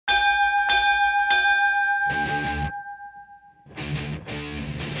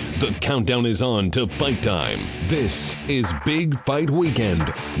The countdown is on to fight time. This is Big Fight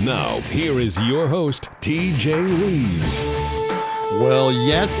Weekend. Now, here is your host, TJ Reeves. Well,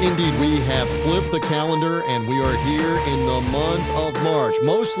 yes, indeed, we have flipped the calendar, and we are here in the month of March,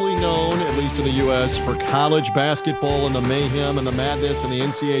 mostly known, at least in the U.S., for college basketball and the mayhem and the madness and the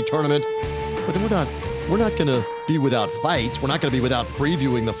NCAA tournament. But we're not going to be without fights. We're not going to be without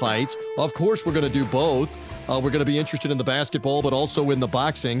previewing the fights. Of course, we're going to do both. We're going to be interested in the basketball, but also in the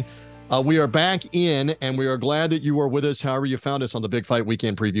boxing. We are back in, and we are glad that you are with us, however you found us on the Big Fight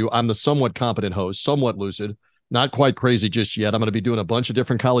Weekend preview. I'm the somewhat competent host, somewhat lucid, not quite crazy just yet. I'm going to be doing a bunch of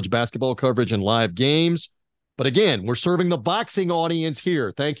different college basketball coverage and live games. But again, we're serving the boxing audience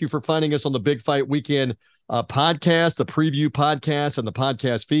here. Thank you for finding us on the Big Fight Weekend podcast, the preview podcast, and the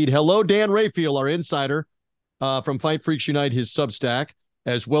podcast feed. Hello, Dan Rayfield, our insider from Fight Freaks Unite, his Substack,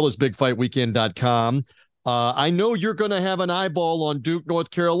 as well as BigFightWeekend.com. I know you're going to have an eyeball on Duke,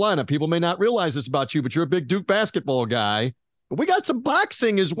 North Carolina. People may not realize this about you, but you're a big Duke basketball guy. But we got some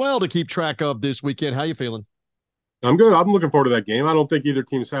boxing as well to keep track of this weekend. How you feeling? I'm good. I'm looking forward to that game. I don't think either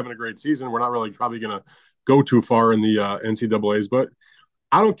team's having a great season. We're not really probably going to go too far in the NCAAs, but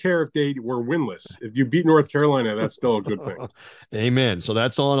I don't care if they were winless. If you beat North Carolina, that's still a good thing. Amen. So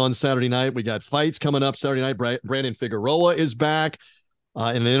that's on Saturday night. We got fights coming up Saturday night. Brandon Figueroa is back. In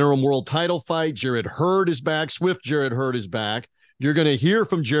an interim world title fight. Jarrett Hurd is back. Swift Jarrett Hurd is back. You're going to hear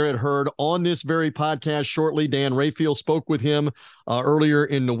from Jarrett Hurd on this very podcast shortly. Dan Rayfield spoke with him earlier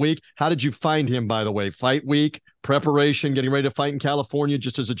in the week. How did you find him, by the way? Fight week, preparation, getting ready to fight in California,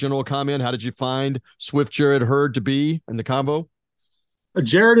 just as a general comment. How did you find Swift Jarrett Hurd to be in the combo?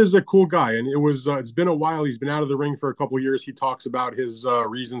 Jarrett is a cool guy, and it's been a while. He's been out of the ring for a couple of years. He talks about his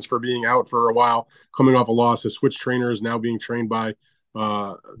reasons for being out for a while, coming off a loss. His switch trainer is now being trained by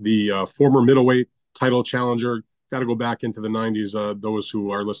the former middleweight title challenger. Got to go back into the 90s. Those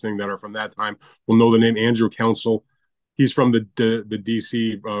who are listening that are from that time will know the name Andrew Council. He's from the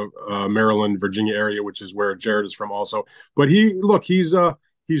DC, Maryland, Virginia area, which is where Jarrett is from also. But he's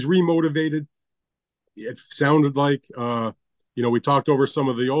remotivated. It sounded like, we talked over some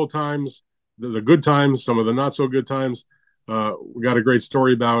of the old times, the good times, some of the not so good times. We got a great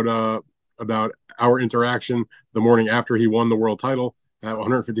story about our interaction the morning after he won the world title at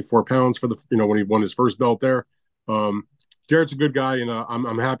 154 pounds for when he won his first belt there. Jarrett's a good guy, and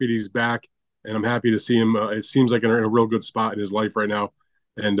I'm happy that he's back, and I'm happy to see him. It seems like in a real good spot in his life right now,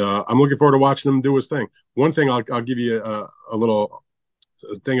 and I'm looking forward to watching him do his thing. One thing I'll give you a little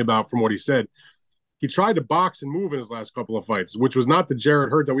thing about from what he said. He tried to box and move in his last couple of fights, which was not the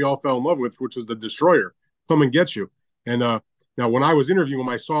Jarrett Hurd that we all fell in love with, which was the destroyer, come and get you. And now, when I was interviewing him,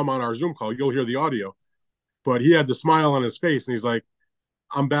 I saw him on our Zoom call. You'll hear the audio. But he had the smile on his face, and he's like,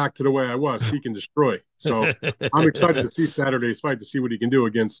 I'm back to the way I was. He can destroy. So I'm excited to see Saturday's fight, to see what he can do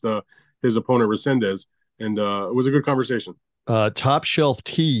against his opponent, Resendez. And it was a good conversation. Top shelf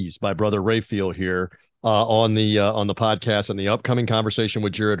tease by Brother Rayfield here on the podcast, and the upcoming conversation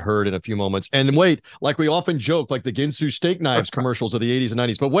with Jarrett Hurd in a few moments. And wait, like we often joke, like the Ginsu steak knives commercials of the 80s and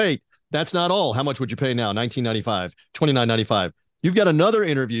 90s. But wait, that's not all. How much would you pay now? $19.95, $29.95. You've got another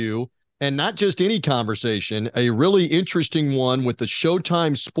interview, and not just any conversation, a really interesting one with the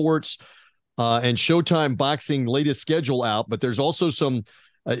Showtime Sports and Showtime Boxing latest schedule out. But there's also some,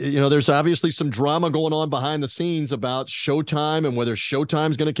 there's obviously some drama going on behind the scenes about Showtime and whether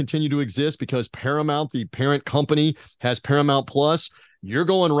Showtime's going to continue to exist because Paramount, the parent company, has Paramount Plus. You're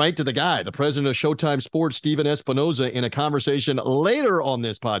going right to the guy, the president of Showtime Sports, Steven Espinoza, in a conversation later on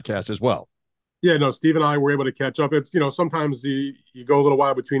this podcast as well. Yeah, no, Steve and I were able to catch up. It's, sometimes you go a little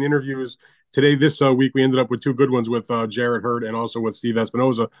while between interviews. Today, this week, we ended up with two good ones with Jarrett Hurd and also with Steve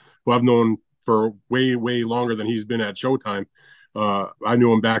Espinoza, who I've known for way, way longer than he's been at Showtime. I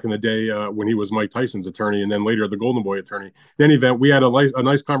knew him back in the day when he was Mike Tyson's attorney, and then later the Golden Boy attorney. In any event, we had a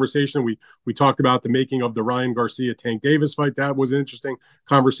nice conversation. We talked about the making of the Ryan Garcia-Tank Davis fight. That was an interesting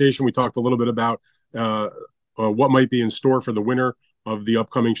conversation. We talked a little bit about what might be in store for the winner of the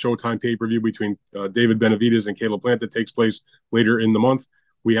upcoming Showtime pay-per-view between David Benavidez and Caleb Plant that takes place later in the month.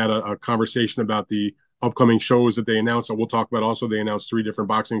 We had a conversation about the upcoming shows that they announced. So we'll talk about also, they announced 3 different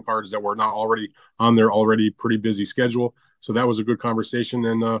boxing cards that were not already on their already pretty busy schedule. So that was a good conversation.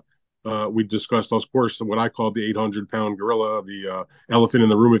 And we discussed, of course, what I called the 800-pound gorilla, the elephant in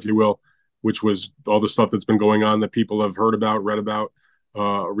the room, if you will, which was all the stuff that's been going on that people have heard about, read about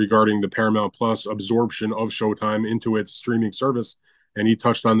regarding the Paramount Plus absorption of Showtime into its streaming service. And he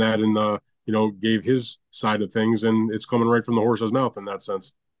touched on that and, gave his side of things. And it's coming right from the horse's mouth in that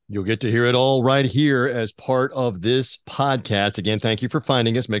sense. You'll get to hear it all right here as part of this podcast. Again, thank you for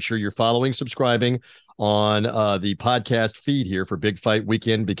finding us. Make sure you're following, subscribing on the podcast feed here for Big Fight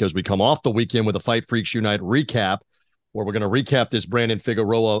Weekend, because we come off the weekend with a Fight Freaks Unite recap, where we're going to recap this Brandon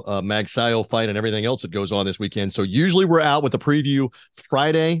Figueroa Magsayo fight and everything else that goes on this weekend. So usually we're out with a preview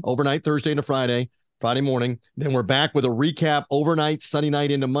Friday, overnight, Thursday into Friday morning. Then we're back with a recap overnight, Sunday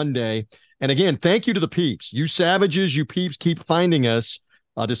night into Monday. And again, thank you to the peeps. You savages, you peeps keep finding us,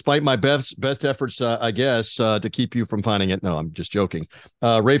 despite my best efforts, I guess, to keep you from finding it. No, I'm just joking.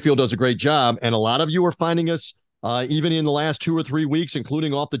 Rayfield does a great job, and a lot of you are finding us even in the last 2 or 3 weeks,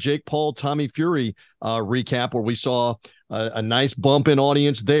 including off the Jake Paul, Tommy Fury recap, where we saw a nice bump in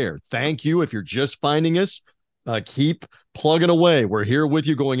audience there. Thank you. If you're just finding us, keep plugging away. We're here with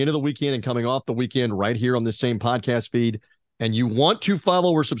you going into the weekend and coming off the weekend right here on this same podcast feed. And you want to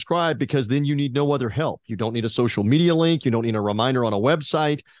follow or subscribe, because then you need no other help. You don't need a social media link. You don't need a reminder on a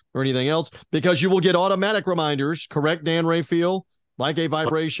website or anything else, because you will get automatic reminders. Correct, Dan Rayfield? Like a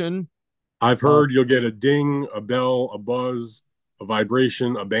vibration. I've heard you'll get a ding, a bell, a buzz, a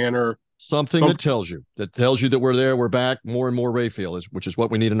vibration, a banner. Something that tells you that we're there, we're back, more and more Rayfield, which is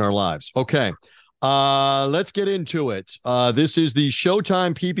what we need in our lives. Okay. Let's get into it. This is the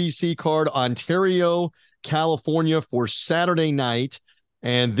Showtime PBC card, Ontario, California, for Saturday night.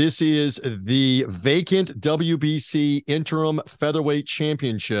 And this is the vacant WBC interim featherweight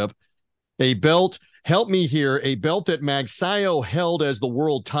championship. A belt, help me here, a belt that Magsayo held as the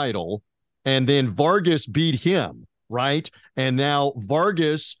world title, and then Vargas beat him, right? And now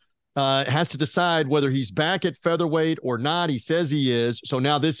Vargas has to decide whether he's back at featherweight or not. He says he is. So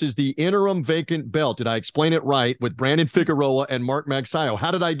now this is the interim vacant belt. Did I explain it right? With Brandon Figueroa and Mark Magsayo. How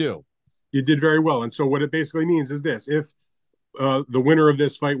did I do? You did very well. And so what it basically means is this: if the winner of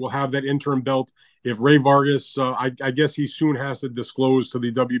this fight will have that interim belt, if Ray Vargas, I guess he soon has to disclose to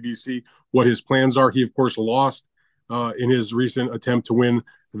the WBC what his plans are. He, of course, lost in his recent attempt to win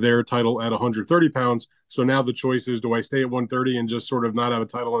their title at 130 pounds. So now the choice is, do I stay at 130 and just sort of not have a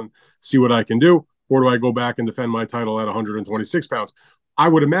title and see what I can do? Or do I go back and defend my title at 126 pounds? I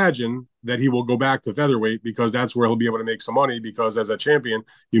would imagine that he will go back to featherweight, because that's where he'll be able to make some money, because as a champion,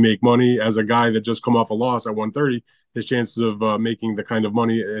 you make money. As a guy that just come off a loss at 130, his chances of making the kind of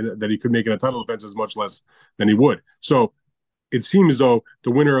money that he could make in a title defense is much less than he would. So it seems though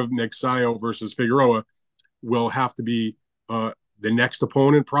the winner of Magsayo versus Figueroa will have to be the next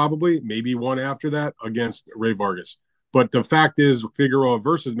opponent, probably, maybe one after that, against Ray Vargas. But the fact is, Figueroa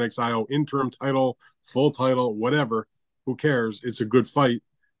versus Magsayo, interim title, full title, whatever, who cares? It's a good fight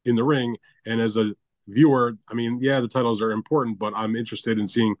in the ring. And as a viewer, I mean, yeah, the titles are important, but I'm interested in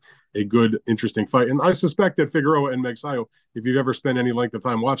seeing a good, interesting fight. And I suspect that Figueroa and Magsayo, if you've ever spent any length of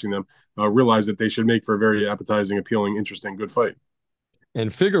time watching them, realize that they should make for a very appetizing, appealing, interesting, good fight.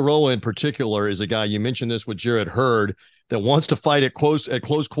 And Figueroa in particular is a guy, you mentioned this with Jarrett Hurd, that wants to fight at close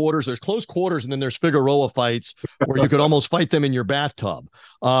quarters. There's close quarters, and then there's Figueroa fights where you could almost fight them in your bathtub.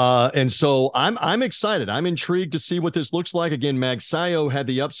 And so I'm excited. I'm intrigued to see what this looks like. Again, Magsayo had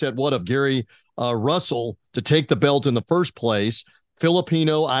the upset of Gary Russell to take the belt in the first place.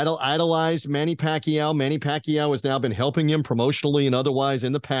 Filipino idolized Manny Pacquiao. Manny Pacquiao has now been helping him promotionally and otherwise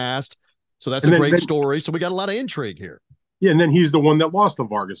in the past. So that's a great story. So we got a lot of intrigue here. Yeah, and then he's the one that lost to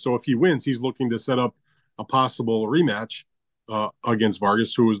Vargas. So if he wins, he's looking to set up a possible rematch against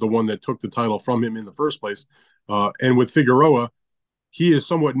Vargas, who was the one that took the title from him in the first place. And with Figueroa, he is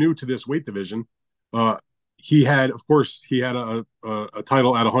somewhat new to this weight division. He had a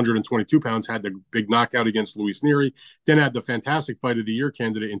title at 122 pounds, had the big knockout against Luis Nery, then had the fantastic fight of the year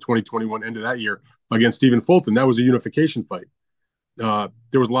candidate in 2021, end of that year, against Stephen Fulton. That was a unification fight.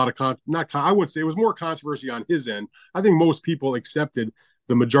 There was a lot of I would say it was more controversy on his end. I think most people accepted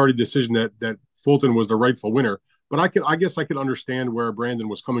the majority decision that Fulton was the rightful winner. But I guess I could understand where Brandon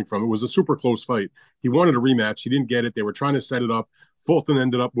was coming from. It was a super close fight. He wanted a rematch. He didn't get it. They were trying to set it up. Fulton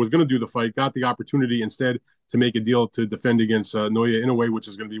was going to do the fight, got the opportunity instead to make a deal to defend against Naoya Inoue, which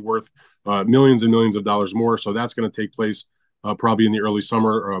is going to be worth millions and millions of dollars more. So that's going to take place probably in the early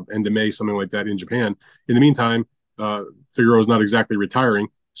summer or end of May, something like that in Japan. In the meantime, Figueroa is not exactly retiring,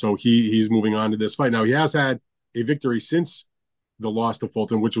 so he's moving on to this fight. Now, he has had a victory since the loss to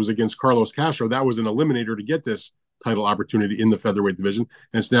Fulton, which was against Carlos Castro. That was an eliminator to get this title opportunity in the featherweight division.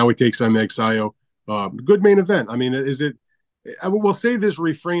 And so now he takes on Magsayo. Good main event. I mean, I will say this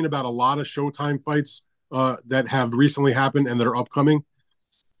refrain about a lot of Showtime fights that have recently happened and that are upcoming.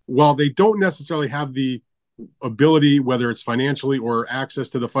 While they don't necessarily have the ability, whether it's financially or access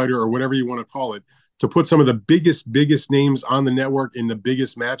to the fighter or whatever you want to call it, to put some of the biggest names on the network in the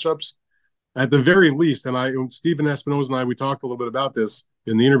biggest matchups, at the very least, and Stephen Espinoza and I, we talked a little bit about this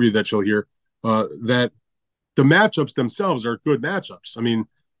in the interview that you'll hear, that the matchups themselves are good matchups. I mean,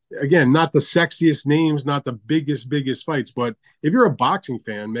 again, not the sexiest names, not the biggest fights, but if you're a boxing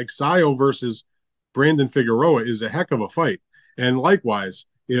fan, Magsayo versus Brandon Figueroa is a heck of a fight. And likewise,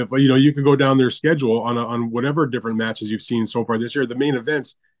 if you could go down their schedule on whatever different matches you've seen so far this year, the main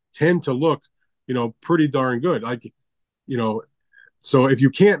events tend to look, pretty darn good. So if you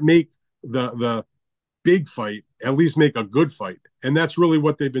can't make the big fight, at least make a good fight. And that's really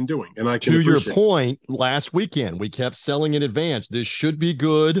what they've been doing. And to your point, last weekend, we kept selling in advance. This should be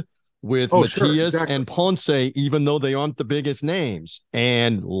good with Matias and Ponce, even though they aren't the biggest names.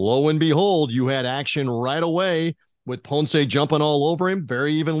 And lo and behold, you had action right away with Ponce jumping all over him.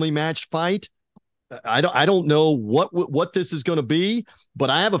 Very evenly matched fight. I don't know what this is going to be, but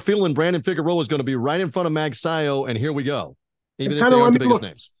I have a feeling Brandon Figueroa is going to be right in front of Magsayo, and here we go. Even if they aren't the biggest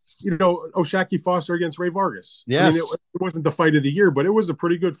names. O'Shaquie Foster against Ray Vargas. Yes. It wasn't the fight of the year, but it was a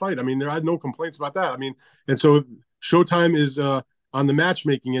pretty good fight. I mean, I had no complaints about that. I mean, and so Showtime is on the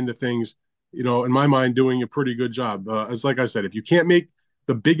matchmaking end of things, in my mind, doing a pretty good job. As like I said, if you can't make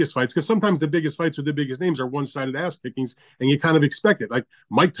the biggest fights, because sometimes the biggest fights with the biggest names are one-sided ass kickings, and you kind of expect it. Like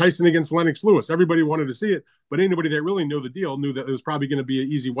Mike Tyson against Lennox Lewis. Everybody wanted to see it, but anybody that really knew the deal knew that it was probably going to be an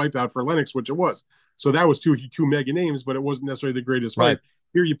easy wipeout for Lennox, which it was. So that was two mega names, but it wasn't necessarily the greatest fight.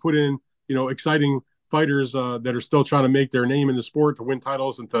 Here you put in, exciting fighters that are still trying to make their name in the sport to win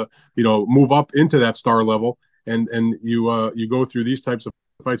titles and to, move up into that star level. And you go through these types of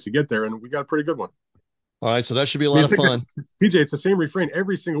fights to get there, and we got a pretty good one. All right, so that should be a lot of fun. PJ, it's the same refrain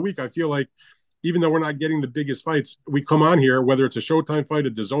every single week. I feel like even though we're not getting the biggest fights, we come on here, whether it's a Showtime fight, a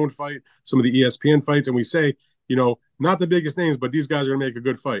DAZN fight, some of the ESPN fights, and we say, not the biggest names, but these guys are going to make a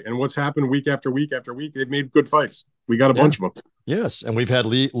good fight. And what's happened week after week after week, they've made good fights. We got a bunch of them. Yes, and we've had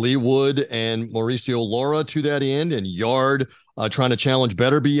Lee Wood and Mauricio Lara to that end, and Yard trying to challenge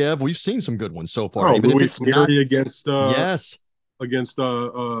Beterbiev. We've seen some good ones so far. Even Luis Nery against Azit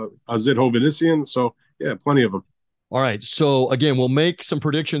Hovhannissian. So, yeah, plenty of them. All right. So, again, we'll make some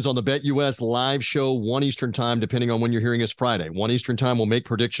predictions on the BetUS live show, 1 Eastern time, depending on when you're hearing us Friday. 1 Eastern time, we'll make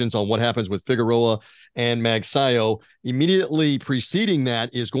predictions on what happens with Figueroa and Magsayo. Immediately preceding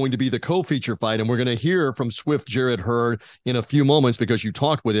that is going to be the co-feature fight, and we're going to hear from Swift Jarrett Hurd in a few moments because you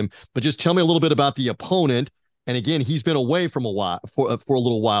talked with him. But just tell me a little bit about the opponent. And, again, he's been away from a while for a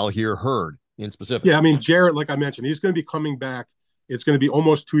little while here, Hurd in specific. Yeah, I mean, Jarrett, like I mentioned, he's going to be coming back. It's going to be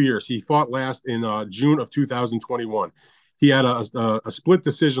almost 2 years. He fought last in June of 2021. He had a split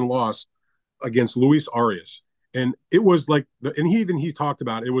decision loss against Luis Arias. And it was like, he talked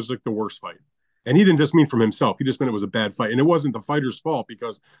about it was like the worst fight. And he didn't just mean from himself. He just meant it was a bad fight. And it wasn't the fighter's fault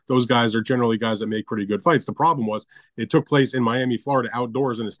because those guys are generally guys that make pretty good fights. The problem was it took place in Miami, Florida,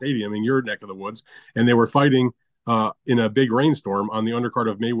 outdoors in a stadium in your neck of the woods. And they were fighting in a big rainstorm on the undercard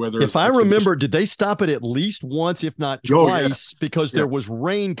of Mayweather. If I remember, did they stop it at least once, if not twice, because there was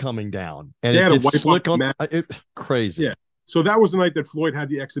rain coming down and it did slick on it? Crazy. Yeah. So that was the night that Floyd had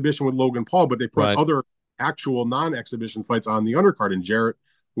the exhibition with Logan Paul, but they put other actual non-exhibition fights on the undercard, and Jarrett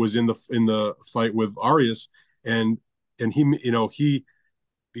was in the fight with Arias, and he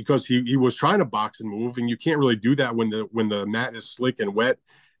because he was trying to box and move, and you can't really do that when the mat is slick and wet,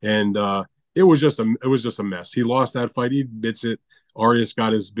 and it was just a mess. He lost that fight. He admits it. Arias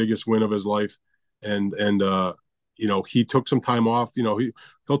got his biggest win of his life, and he took some time off.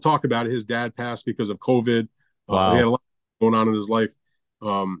 He'll talk about it. His dad passed because of COVID. Wow. He had a lot going on in his life.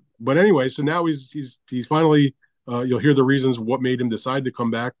 But anyway, so now he's finally. You'll hear the reasons what made him decide to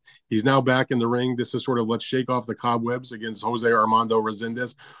come back. He's now back in the ring. This is sort of let's shake off the cobwebs against Jose Armando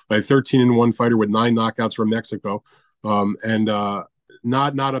Resendez, a 13-1 fighter with 9 knockouts from Mexico, and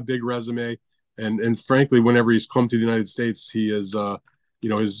not a big resume. And frankly, whenever he's come to the United States, he is,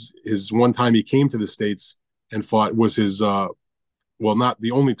 his one time he came to the States and fought was his, not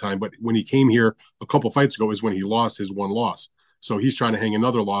the only time, but when he came here a couple fights ago is when he lost his one loss. So he's trying to hang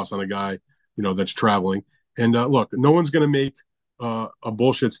another loss on a guy, that's traveling. And look, no one's going to make a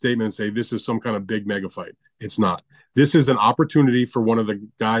bullshit statement and say this is some kind of big mega fight. It's not. This is an opportunity for one of the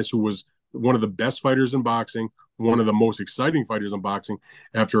guys who was one of the best fighters in boxing, one of the most exciting fighters in boxing,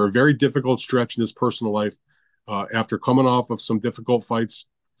 after a very difficult stretch in his personal life, after coming off of some difficult fights,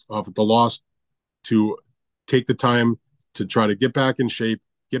 off of the loss, to take the time to try to get back in shape,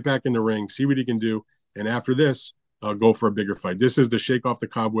 get back in the ring, see what he can do, and after this, go for a bigger fight. This is to shake off the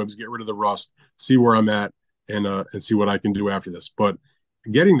cobwebs, get rid of the rust, see where I'm at, and see what I can do after this. But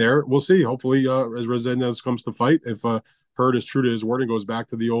getting there, we'll see. Hopefully, as Resendez comes to fight, if Hurd is true to his word and goes back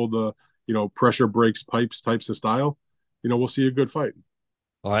to the old, pressure breaks pipes types of style, we'll see a good fight.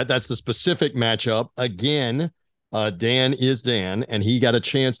 All right, that's the specific matchup. Again, Dan is Dan, and he got a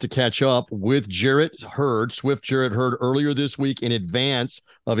chance to catch up with Jarrett Hurd, Swift Jarrett Hurd, earlier this week in advance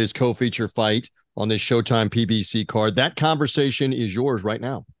of his co-feature fight on this Showtime PBC card. That conversation is yours right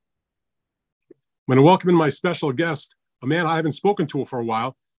now. I'm going to welcome in my special guest, a man I haven't spoken to for a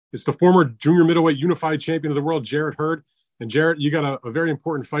while. It's the former junior middleweight unified champion of the world, Jarrett Hurd. And Jarrett, you got a very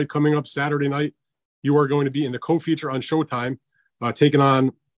important fight coming up Saturday night. You are going to be in the co-feature on Showtime, taking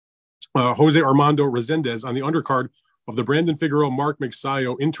on Jose Armando Resendez on the undercard of the Brandon Figueroa, Mark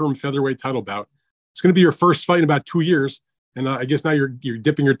Magsayo interim featherweight title bout. It's going to be your first fight in about 2 years. And I guess now you're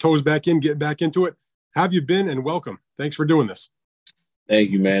dipping your toes back in, getting back into it. How have you been? And welcome. Thanks for doing this.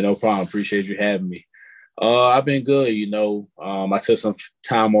 Thank you, man. No problem. Appreciate you having me. I've been good. I took some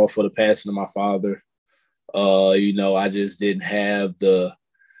time off for the passing of my father. I just didn't have the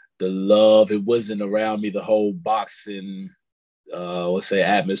love. It wasn't around me, the whole boxing,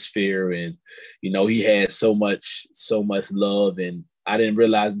 atmosphere. And, he had so much love. And I didn't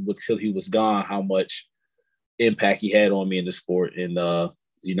realize until he was gone how much impact he had on me in the sport. And,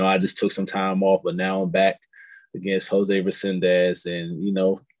 I just took some time off, but now I'm back against Jose Resendez. And,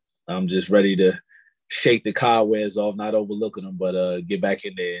 I'm just ready to shake the cobwebs off, not overlooking them, but get back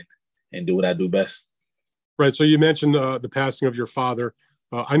in there and do what I do best. Right. So you mentioned the passing of your father.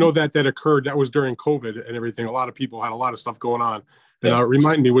 I know that occurred. That was during COVID and everything. A lot of people had a lot of stuff going on. And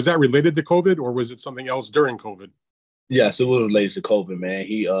remind me, was that related to COVID or was it something else during COVID? Yes, it was related to COVID,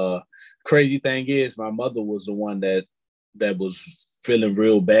 man. Crazy thing is, my mother was the one that was feeling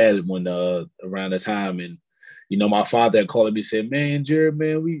real bad when around the time. And, my father had called me and said, man, Jared,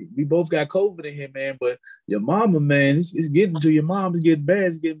 man, we both got COVID in here, man. But your mama, man, it's getting to your mom. It's getting bad.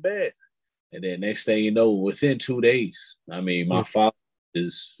 It's getting bad. And then next thing you know, within 2 days, my father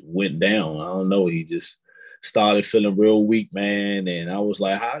just went down. I don't know. He just started feeling real weak, man. And I was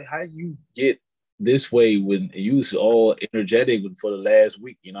like, how you get this way when you was all energetic for the last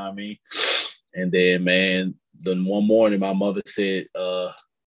week? You know what I mean? And then, man, then one morning, my mother said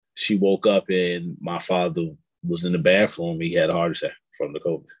she woke up and my father was in the bathroom. He had a heart attack from the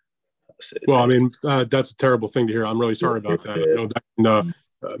COVID. That's a terrible thing to hear. I'm really sorry about that. That can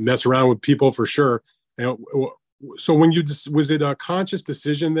mess around with people for sure. So when was it a conscious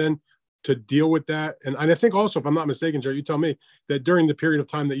decision then to deal with that? And I think also, if I'm not mistaken, Jerry, you tell me that during the period of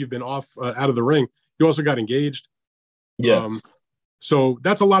time that you've been off out of the ring, you also got engaged. Yeah. So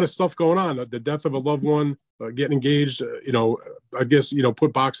that's a lot of stuff going on. The death of a loved one, getting engaged, I guess,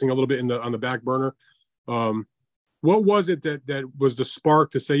 put boxing a little bit on the back burner. What was it that was the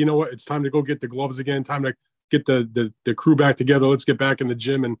spark to say, you know what, it's time to go get the gloves again, time to get the crew back together. Let's get back in the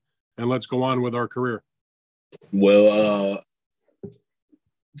gym and let's go on with our career. Well,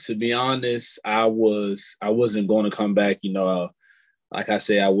 to be honest, I wasn't going to come back. Like I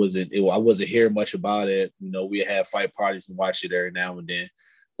said, I wasn't hearing much about it. We have fight parties and watch it every now and then.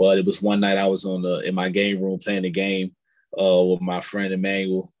 But it was one night I was in my game room playing the game with my friend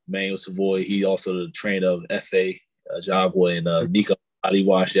Emmanuel Savoy. He also the trainer of FA Jagua and Nico Ali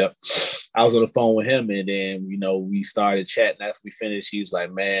Wash. Yep. I was on the phone with him, and then we started chatting. After we finished, he was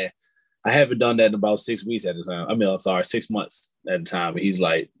like, "Man, I haven't done that in about 6 weeks at the time. 6 months at the time." And he's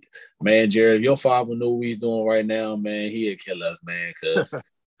like, "Man, Jared, if your father knew what he's doing right now, man, he'd kill us, man, because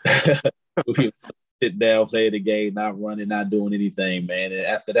we sit down, play the game, not running, not doing anything, man." And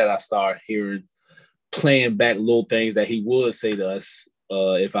after that, I started playing back little things that he would say to us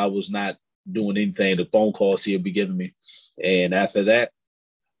if I was not doing anything, the phone calls he'll be giving me. And after that,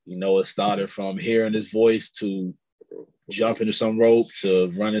 it started from hearing his voice to jumping to some rope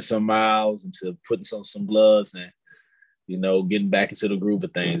to running some miles and to putting some gloves and, getting back into the groove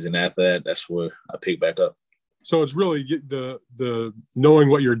of things. And after that, that's where I picked back up. So it's really the knowing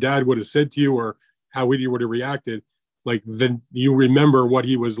what your dad would have said to you or how he would have reacted, like then you remember what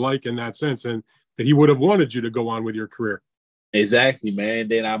he was like in that sense and that he would have wanted you to go on with your career. Exactly, man.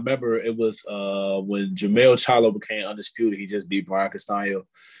 Then I remember it was when Jermell Charlo became undisputed. He just beat Brian Castaño.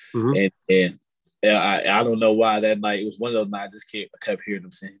 Mm-hmm. And I don't know why that night, it was one of those nights I just kept hearing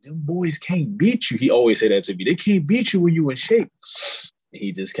him saying, "Them boys can't beat you." He always said that to me. "They can't beat you when you in shape." And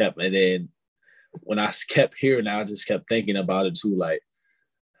he just kept, and then when I kept hearing that, I just kept thinking about it too, like,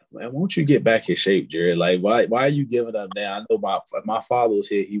 man, won't you get back in shape, Jared? Like, why are you giving up now? I know if my father was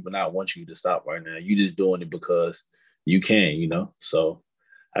here, he would not want you to stop right now. You just doing it because you can, So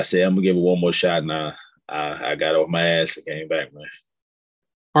I said, I'm gonna give it one more shot. Now I got off my ass and came back, man.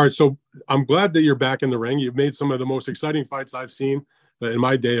 All right, so I'm glad that you're back in the ring. You've made some of the most exciting fights I've seen in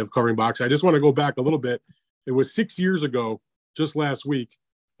my day of covering boxing. I just want to go back a little bit. It was 6 years ago, just last week,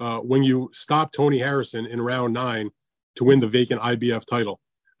 when you stopped Tony Harrison in round 9 to win the vacant IBF title.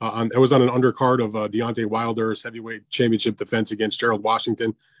 I was on an undercard of Deontay Wilder's heavyweight championship defense against Gerald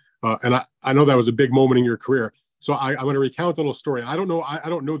Washington. And I know that was a big moment in your career. So I'm going to recount a little story. I don't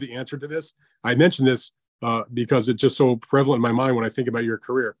know the answer to this. I mentioned this because it's just so prevalent in my mind when I think about your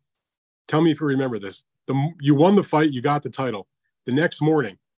career. Tell me if you remember this. You won the fight. You got the title. The next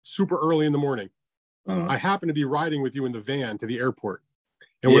morning, super early in the morning, I happened to be riding with you in the van to the airport.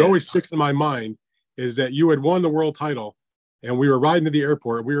 And what always sticks in my mind is that you had won the world title and we were riding to the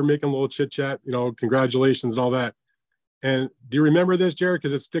airport. We were making a little chit chat, congratulations and all that. And do you remember this, Jared?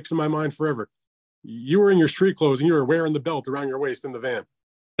 Because it sticks in my mind forever. You were in your street clothes and you were wearing the belt around your waist in the van.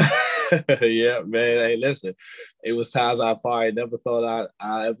 Yeah, man. Hey, listen, it was times I probably never thought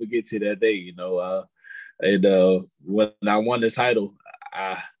I'd ever get to that day, And when I won the title,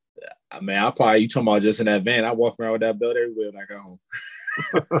 I probably, you talking about just in that van, I walk around with that belt everywhere when I go home.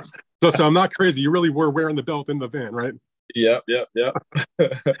 So I'm not crazy. You really were wearing the belt in the van, right? Yep.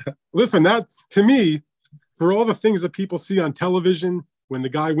 Listen, that to me, for all the things that people see on television when the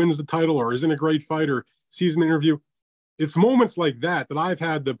guy wins the title or is in a great fight or sees an interview, it's moments like that I've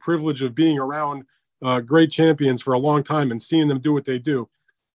had the privilege of being around great champions for a long time and seeing them do what they do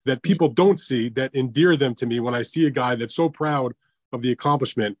that people don't see, that endear them to me when I see a guy that's so proud of the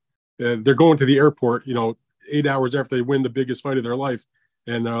accomplishment. They're going to the airport, 8 hours after they win the biggest fight of their life,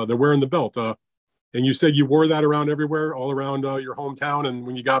 and they're wearing the belt. And you said you wore that around everywhere, all around your hometown, and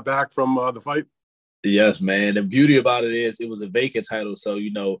when you got back from the fight? Yes, man. The beauty about it is it was a vacant title. So,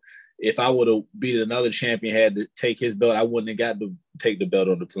 if I would have beat another champion, had to take his belt, I wouldn't have got to take the belt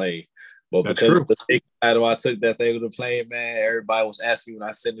on the plane. But That's because true. of the vacant title, I took that thing on the plane, man. Everybody was asking me when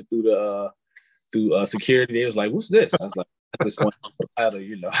I sent it through security. They was like, "What's this?" I was like, "I just want the title,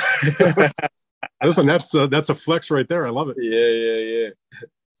 Listen, that's a flex right there. I love it. Yeah.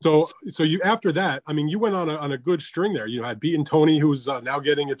 So you after that, you went on a good string there. You had beaten Tony, who's now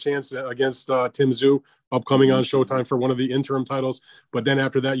getting a chance against Tim Tszyu, upcoming on Showtime for one of the interim titles. But then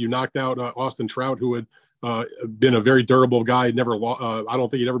after that, you knocked out Austin Trout, who had been a very durable guy. I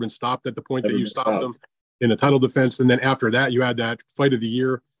don't think he'd ever been stopped at the point that you stopped him in a title defense. And then after that, you had that fight of the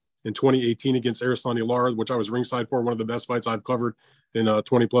year in 2018 against Arislani Lara, which I was ringside for, one of the best fights I've covered in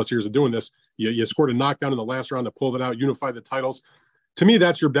 20 plus years of doing this. You scored a knockdown in the last round to pull it out, unify the titles. To me,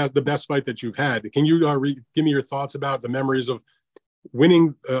 that's the best fight that you've had. Can you give me your thoughts about the memories of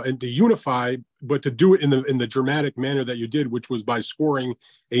winning and to unify, but to do it in the dramatic manner that you did, which was by scoring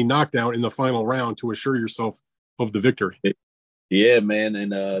a knockdown in the final round to assure yourself of the victory? Yeah, man.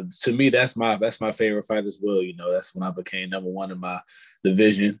 And to me, that's my favorite fight as well. That's when I became number one in my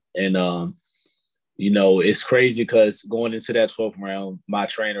division. And, it's crazy because going into that 12th round, my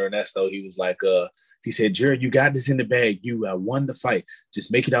trainer, Ernesto, he was like, he said, "Jared, you got this in the bag. You won the fight.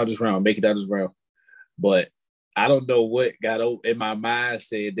 Just make it out this round. But I don't know what got in my mind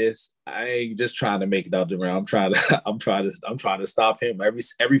said this. I ain't just trying to make it out the round. I'm trying to stop him.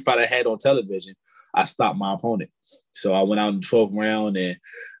 Every fight I had on television, I stopped my opponent. So I went out in the 12th round and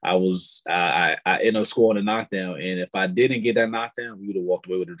I ended up scoring a knockdown. And if I didn't get that knockdown, we would have walked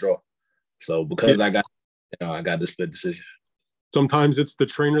away with a draw. So because I got the split decision. Sometimes it's the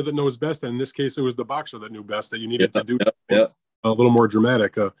trainer that knows best. And in this case, it was the boxer that knew best that you needed to do a little more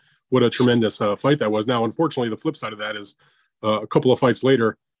dramatic. What a tremendous fight that was. Now, unfortunately, the flip side of that is a couple of fights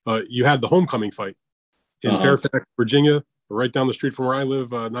later, you had the homecoming fight in Fairfax, Virginia, right down the street from where I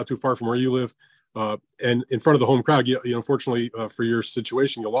live, not too far from where you live. And in front of the home crowd, you unfortunately for your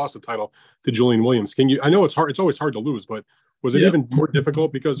situation, you lost the title to Julian Williams. I know it's hard. It's always hard to lose, but was it even more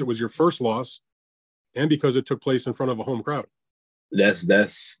difficult because it was your first loss and because it took place in front of a home crowd?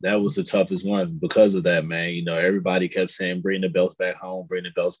 That was the toughest one because of that, man. Everybody kept saying, bring the belts back home.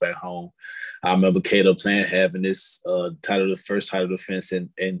 I remember Caleb Plant having this first title defense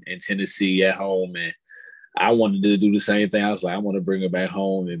in Tennessee at home. And I wanted to do the same thing. I was like, I want to bring it back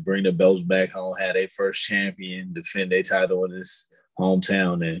home and bring the belts back home, have their first champion defend their title in his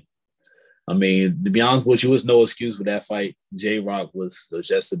hometown. And to be honest with you, there was no excuse for that fight. J-Rock was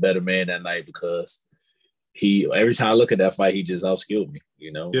just a better man that night because every time I look at that fight, he just outskilled me.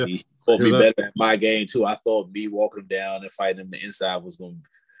 He fought me better at my game too. I thought me walking him down and fighting him the inside was going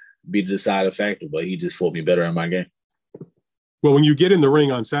to be the deciding factor, but he just fought me better at my game. Well, when you get in the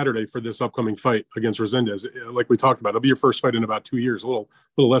ring on Saturday for this upcoming fight against Resendez, like we talked about, it'll be your first fight in about 2 years, a little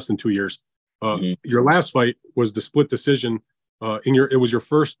less than 2 years. Your last fight was the split decision. It was your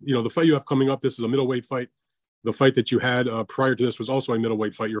first, the fight you have coming up. This is a middleweight fight. The fight that you had prior to this was also a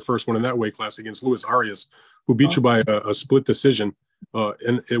middleweight fight, your first one in that weight class against Luis Arias, who beat you by a split decision.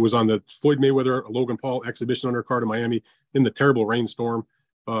 And it was on the Floyd Mayweather-Logan Paul exhibition undercard in Miami in the terrible rainstorm.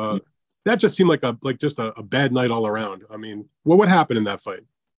 That just seemed like just a bad night all around. What happened in that fight?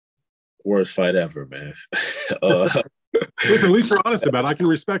 Worst fight ever, man. Listen, at least you're honest about it. I can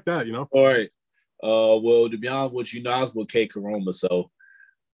respect that, you know? All right. Well, to be honest with you, I was with Kate Karoma, so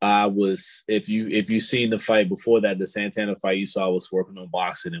I was. If you seen the fight before that, the Santana fight, you saw I was working on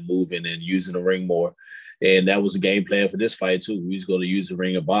boxing and moving and using the ring more, and that was a game plan for this fight too. We was going to use the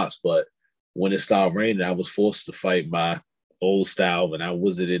ring and box, but when it started raining, I was forced to fight my old style, and I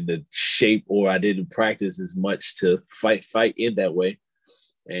wasn't in the shape, or I didn't practice as much to fight in that way.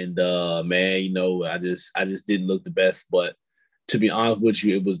 And man, you know, I just didn't look the best. But to be honest with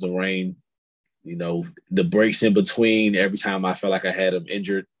you, it was the rain. You know, the breaks in between. Every time I felt like I had them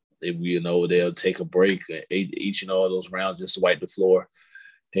injured, they'll take a break each and all those rounds just to wipe the floor,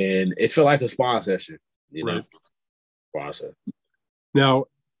 and it felt like a sparring session. You know, sparring session. Now,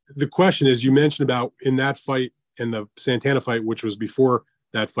 the question is, you mentioned about in that fight and the Santana fight, which was before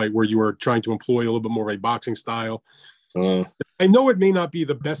that fight, where you were trying to employ a little bit more of a boxing style. I know it may not be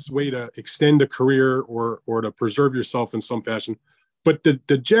the best way to extend a career or to preserve yourself in some fashion, but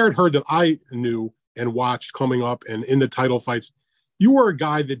the Jarrett Hurd that I knew and watched coming up and in the title fights, you were a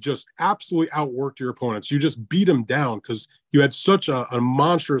guy that just absolutely outworked your opponents. You just beat them down because you had such a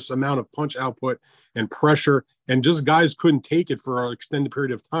monstrous amount of punch output and pressure, and just guys couldn't take it for an extended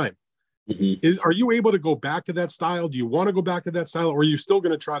period of time. Mm-hmm. Are you able to go back to that style? Do you want to go back to that style, or are you still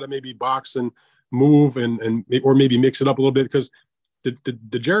going to try to maybe box and move and or maybe mix it up a little bit? Because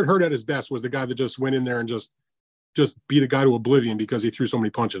the Jarrett Hurd at his best was the guy that just went in there and just beat a guy to oblivion because he threw so many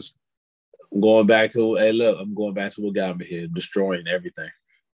punches. I'm going back to what got me here, destroying everything.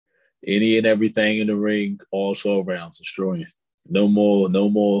 Any and everything in the ring, all 12 rounds, destroying. No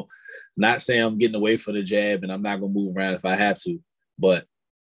more. Not saying I'm getting away from the jab and I'm not going to move around if I have to, but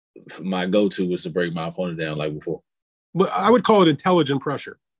my go-to was to break my opponent down like before. But I would call it intelligent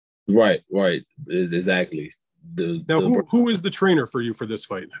pressure. Right. Exactly. Who is the trainer for you for this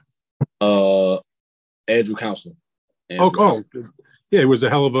fight? Andrew Council. Yeah, he was a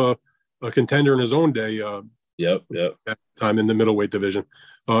hell of a contender in his own day. Yep. At the time in the middleweight division.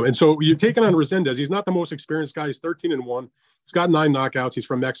 And so you're taking on Resendez. He's not the most experienced guy. He's 13-1. He's got 9 knockouts. He's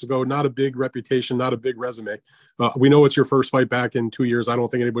from Mexico. Not a big reputation, not a big resume. We know it's your first fight back in 2 years. I don't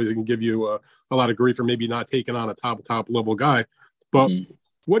think anybody's going to give you a lot of grief for maybe not taking on a top level guy. But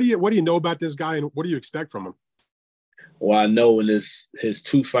what do you know about this guy, and what do you expect from him? Well, I know in his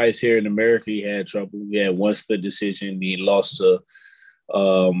 2 fights here in America, he had trouble. He had 1 split decision. He lost to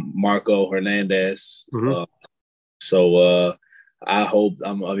Marco Hernandez. Mm-hmm. So I hope.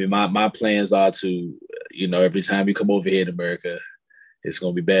 My plans are to, every time you come over here in America, it's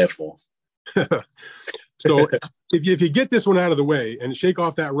going to be bad for him. So if you get this one out of the way and shake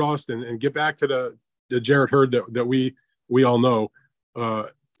off that rust and get back to the Jarrett Hurd that we all know,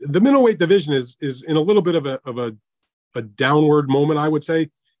 the middleweight division is in a little bit of a downward moment, I would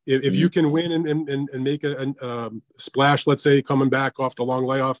say. If you can win and make a splash, let's say, coming back off the long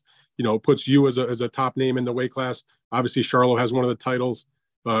layoff, puts you as a top name in the weight class. Obviously, Charlo has one of the titles.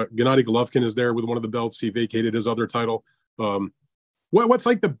 Gennady Golovkin is there with one of the belts. He vacated his other title. What's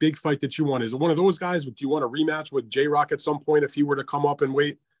like the big fight that you want? Is it one of those guys? Do you want a rematch with J-Rock at some point if he were to come up and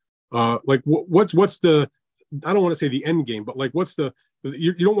wait? What's the? I don't want to say the end game, but like, what's the?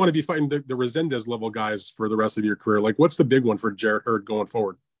 You don't want to be fighting the Resendez level guys for the rest of your career. Like, what's the big one for Jarrett Hurd going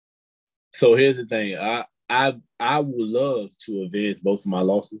forward? So here's the thing. I would love to avenge both of my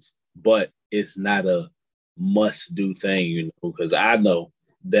losses, but it's not a must-do thing, because I know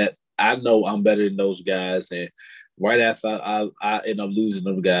I'm better than those guys, and right after I end up losing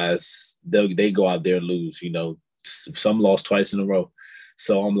them guys, they go out there and lose. Some lost twice in a row.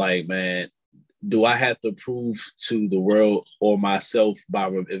 So I'm like, man, do I have to prove to the world or myself by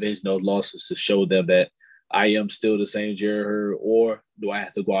avenging those losses to show them that I am still the same Jarrett Hurd, or do I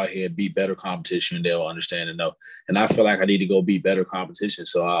have to go out here and beat better competition and they'll understand and know? And I feel like I need to go beat better competition.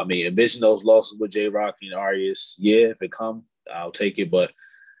 So, avenging those losses with J-Rock and Arias, if it come, I'll take it. But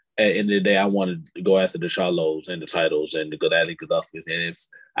at the end of the day, I wanted to go after the Charlos and the titles and the Gennady Golovkin. And if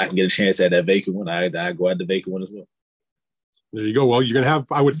I can get a chance at that vacant one, I go at the vacant one as well. There you go. Well, you're going to have,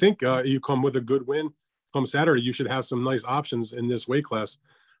 I would think, you come with a good win come Saturday, you should have some nice options in this weight class.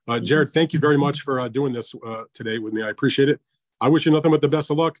 Jared, thank you very much for doing this today with me. I appreciate it. I wish you nothing but the best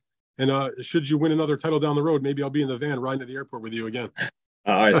of luck. And should you win another title down the road, maybe I'll be in the van riding to the airport with you again.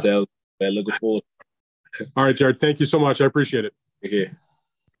 All right, Sal. Looking forward. All right, Jared. Thank you so much. I appreciate it. Okay.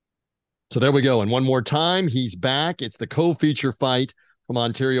 So there we go. And one more time, he's back. It's the co-feature fight from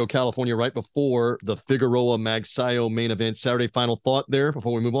Ontario, California, right before the Figueroa Magsayo main event. Saturday, final thought there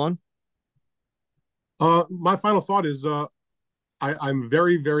before we move on? My final thought is I'm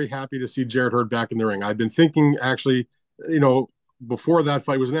very, very happy to see Jarrett Hurd back in the ring. I've been thinking, actually, before that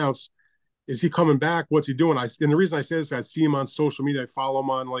fight was announced, is he coming back? What's he doing? And the reason I say this, I see him on social media. I follow him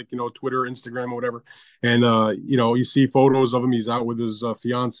on Twitter, Instagram, or whatever. And you see photos of him. He's out with his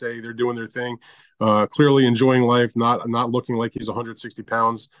fiance. They're doing their thing, clearly enjoying life, not looking like he's 160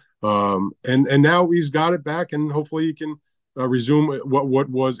 pounds. And now he's got it back, and hopefully he can resume what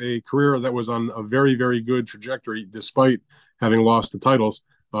was a career that was on a very, very good trajectory, despite having lost the titles.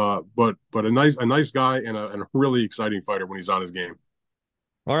 But a nice guy and a really exciting fighter when he's on his game.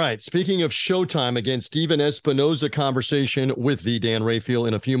 All right. Speaking of Showtime, again, Steven Espinoza conversation with the Dan Rayfield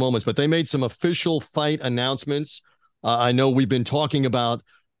in a few moments, but they made some official fight announcements. I know we've been talking about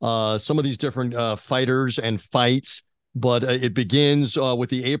some of these different fighters and fights, but it begins with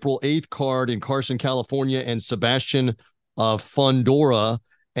the April 8th card in Carson, California, and Sebastian Fundora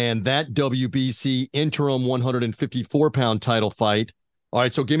and that WBC interim 154-pound title fight. All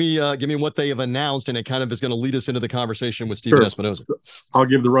right, so give me what they have announced, and it kind of is going to lead us into the conversation with Steven Espinoza. I'll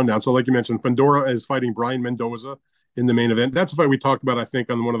give the rundown. So like you mentioned, Fundora is fighting Brian Mendoza in the main event. That's a fight we talked about, I think,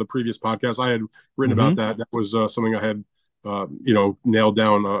 on one of the previous podcasts. I had written about that. That was something I had nailed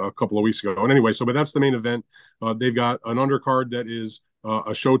down a couple of weeks ago. And anyway, but that's the main event. They've got an undercard that is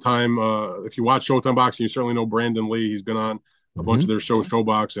a Showtime. If you watch Showtime Boxing, you certainly know Brandon Lee. He's been on a bunch of their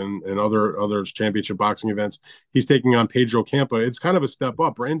Showbox and other championship boxing events. He's taking on Pedro Campa. It's kind of a step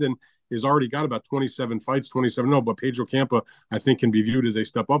up. Brandon has already got about 27 fights, 27-0, but Pedro Campa, I think, can be viewed as a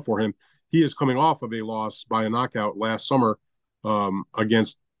step up for him. He is coming off of a loss by a knockout last summer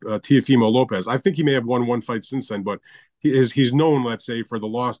against Teofimo Lopez. I think he may have won one fight since then, but he's known, let's say, for the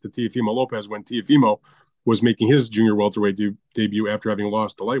loss to Teofimo Lopez when Teofimo was making his junior welterweight debut after having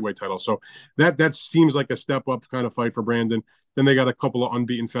lost the lightweight title. So that seems like a step up kind of fight for Brandon. Then they got a couple of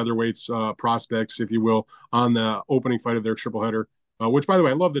unbeaten featherweights prospects, if you will, on the opening fight of their triple header, which, by the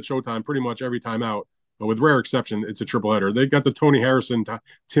way, I love the Showtime pretty much every time out. With rare exception, it's a triple header. They got the Tony Harrison,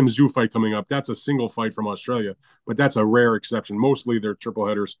 Tim Tszyu fight coming up. That's a single fight from Australia, but that's a rare exception. Mostly they're triple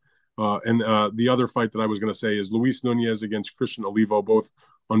headers. And the other fight that I was going to say is Luis Nunez against Christian Olivo, both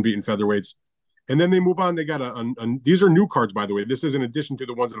unbeaten featherweights. And then they move on. They got these are new cards, by the way. This is in addition to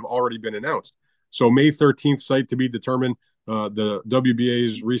the ones that have already been announced. So May 13th, site to be determined. The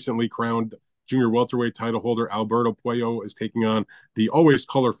WBA's recently crowned junior welterweight title holder Alberto Puello is taking on the always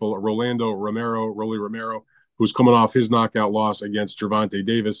colorful Rolly Romero, who's coming off his knockout loss against Gervonta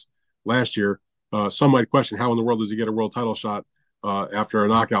Davis last year. Some might question how in the world does he get a world title shot after a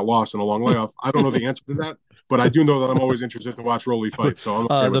knockout loss and a long layoff. I don't know the answer to that, but I do know that I'm always interested to watch Rolly fight. So I'm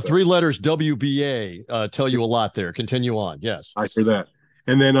okay the three letters WBA tell you a lot there. Continue on. Yes, I hear that.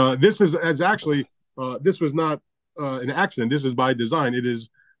 And then this was not an accident. This is by design. It is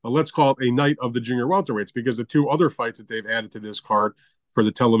let's call it a night of the junior welterweights, because the two other fights that they've added to this card for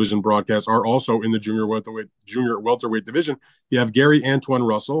the television broadcast are also in the junior welterweight division. You have Gary Antoine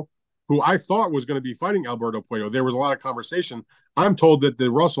Russell, who I thought was going to be fighting Alberto Puello. There was a lot of conversation. I'm told that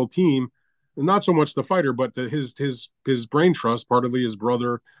the Russell team, not so much the fighter, but his brain trust, partly his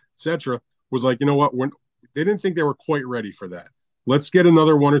brother, etc., was like, you know what? They didn't think they were quite ready for that. Let's get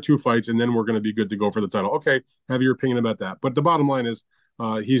another one or two fights, and then we're going to be good to go for the title. Okay, have your opinion about that. But the bottom line is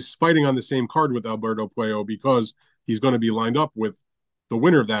he's fighting on the same card with Alberto Puello because he's going to be lined up with the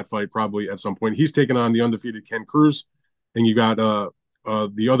winner of that fight probably at some point. He's taking on the undefeated Ken Cruz, and you got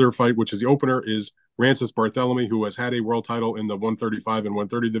the other fight, which is the opener, is Rances Barthelemy, who has had a world title in the 135 and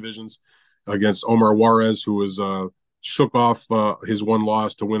 130 divisions, against Omar Juarez, who was shook off his one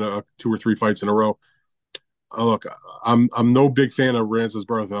loss to win 2 or 3 fights in a row. Look, I'm no big fan of Rances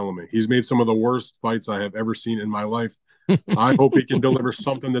Barthelemy. He's made some of the worst fights I have ever seen in my life. I hope he can deliver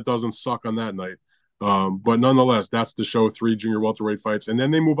something that doesn't suck on that night. But nonetheless, that's the show, 3 junior welterweight fights. And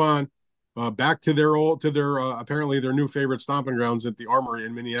then they move on back to their apparently their new favorite stomping grounds at the Armory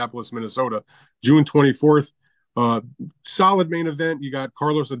in Minneapolis, Minnesota, June 24th. Solid main event. You got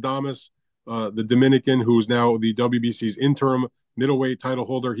Carlos Adames, the Dominican, who's now the WBC's interim middleweight title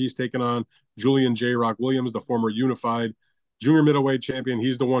holder. He's taken on Julian J. Rock Williams, the former unified junior middleweight champion.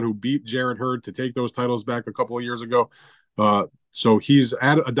 He's the one who beat Jarrett Hurd to take those titles back a couple of years ago. So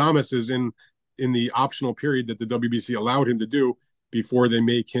Adames is in the optional period that the WBC allowed him to do before they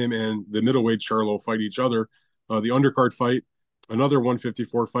make him and the middleweight Charlo fight each other. The undercard fight, another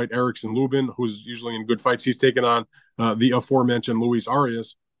 154 fight, Erickson Lubin, who's usually in good fights. He's taken on the aforementioned Luis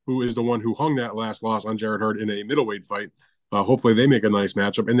Arias, who is the one who hung that last loss on Jarrett Hurd in a middleweight fight. Hopefully they make a nice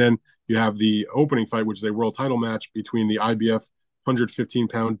matchup. And then you have the opening fight, which is a world title match between the IBF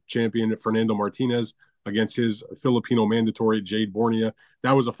 115-pound champion Fernando Martinez against his Filipino mandatory Jade Bornia.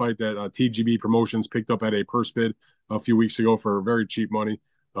 That was a fight that TGB Promotions picked up at a purse bid a few weeks ago for very cheap money.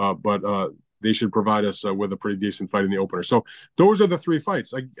 But they should provide us with a pretty decent fight in the opener. So those are the three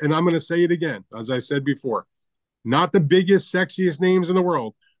fights. And I'm going to say it again, as I said before, not the biggest, sexiest names in the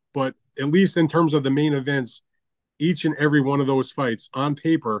world, but at least in terms of the main events, each and every one of those fights on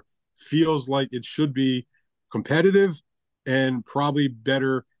paper feels like it should be competitive and probably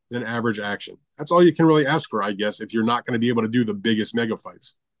better than average action. That's all you can really ask for, I guess, if you're not going to be able to do the biggest mega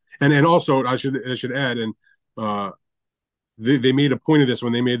fights. And also, I should add, and they made a point of this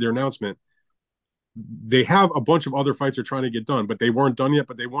when they made their announcement. They have a bunch of other fights they're trying to get done, but they weren't done yet.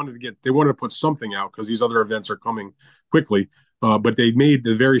 But they wanted to put something out because these other events are coming quickly. But they made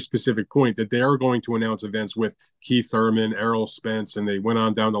the very specific point that they are going to announce events with Keith Thurman, Errol Spence, and they went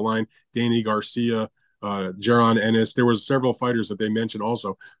on down the line. Danny Garcia, Jaron Ennis. There was several fighters that they mentioned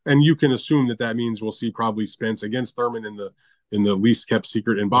also, and you can assume that means we'll see probably Spence against Thurman in the least kept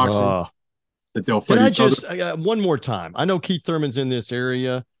secret in boxing. That they'll fight each other. One more time? I know Keith Thurman's in this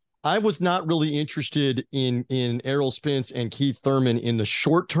area. I was not really interested in Errol Spence and Keith Thurman in the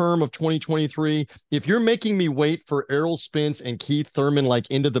short term of 2023. If you're making me wait for Errol Spence and Keith Thurman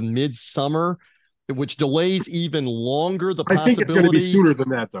like into the midsummer, which delays even longer the possibility. I think it's going to be sooner than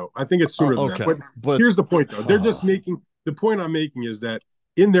that, though. I think it's sooner than that. But here's the point, though. They're just making the point I'm making is that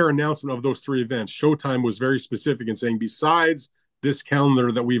in their announcement of those three events, Showtime was very specific in saying, besides this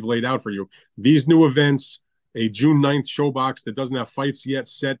calendar that we've laid out for you, these new events, a June 9th showbox that doesn't have fights yet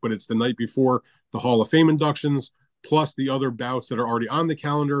set, but it's the night before the Hall of Fame inductions, plus the other bouts that are already on the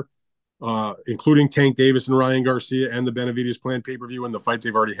calendar, including Tank Davis and Ryan Garcia and the Benavidez planned pay-per-view and the fights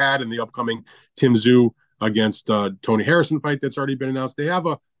they've already had and the upcoming Tim Tszyu against Tony Harrison fight that's already been announced. They have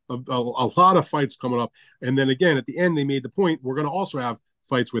a lot of fights coming up. And then again, at the end, they made the point, we're going to also have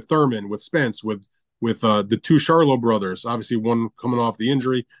fights with Thurman, with Spence, with the two Charlo brothers, obviously one coming off the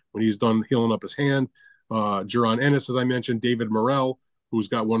injury when he's done healing up his hand. Jaron Ennis, as I mentioned, David Morrell, who's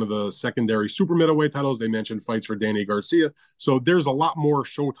got one of the secondary super middleweight titles. They mentioned fights for Danny Garcia. So there's a lot more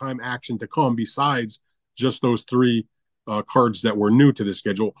Showtime action to come besides just those three cards that were new to the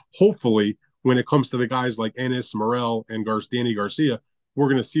schedule. Hopefully, when it comes to the guys like Ennis, Morrell, and Danny Garcia, we're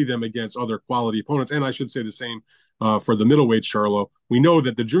going to see them against other quality opponents. And I should say the same for the middleweight Charlo. We know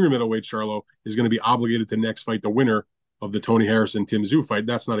that the junior middleweight Charlo is going to be obligated to next fight the winner of the Tony Harrison-Tim Tszyu fight.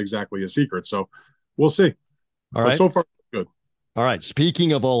 That's not exactly a secret. So we'll see. All right. But so far, good. All right.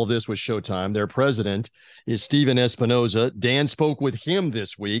 Speaking of all of this with Showtime, their president is Steven Espinoza. Dan spoke with him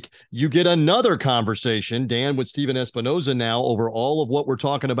this week. You get another conversation, Dan, with Steven Espinoza now over all of what we're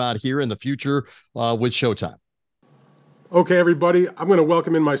talking about here in the future with Showtime. Okay, everybody. I'm going to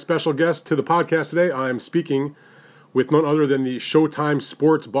welcome in my special guest to the podcast today. I'm speaking with none other than the Showtime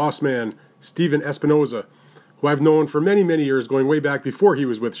sports boss man, Steven Espinoza, who I've known for many, many years, going way back before he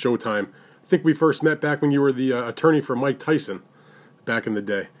was with Showtime. I think we first met back when you were the attorney for Mike Tyson back in the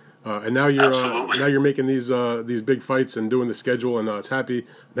day, and now you're making these big fights and doing the schedule. And I'm happy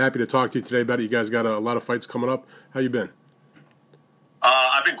to talk to you today about it. You guys got a lot of fights coming up. How you been?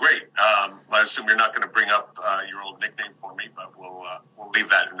 I've been great. I assume you're not going to bring up your old nickname for me, but we'll leave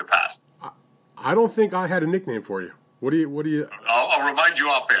that in the past. I don't think I had a nickname for you. What do you? I'll remind you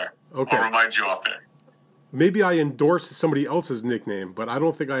off air. Okay. I'll remind you off air. Maybe I endorsed somebody else's nickname, but I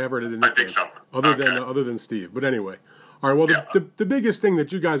don't think I ever had a nickname. I think so. Other than Steve. But anyway, all right. Well, the biggest thing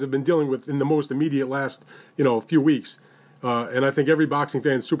that you guys have been dealing with in the most immediate last few weeks, and I think every boxing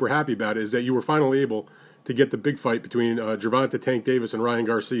fan is super happy about it, is that you were finally able to get the big fight between Gervonta Tank Davis and Ryan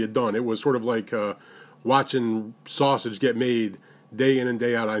Garcia done. It was sort of like watching sausage get made day in and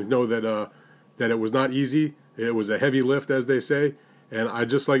day out. I know that it was not easy. It was a heavy lift, as they say. And I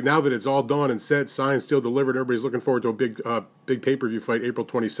just like now that it's all done and set, signed, still delivered, everybody's looking forward to a big pay-per-view fight April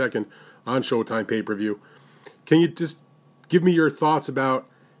 22nd on Showtime pay-per-view. Can you just give me your thoughts about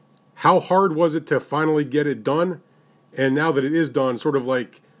how hard was it to finally get it done? And now that it is done, sort of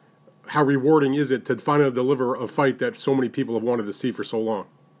like how rewarding is it to finally deliver a fight that so many people have wanted to see for so long?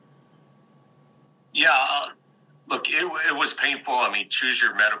 Yeah, look, it was painful. I mean, choose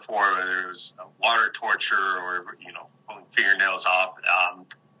your metaphor, whether it was water torture or, pulling fingernails off.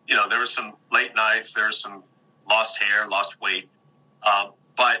 There were some late nights, there was some lost hair, lost weight.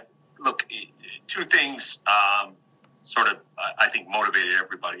 But look, two things I think motivated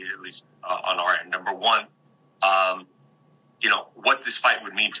everybody, at least on our end. Number one, what this fight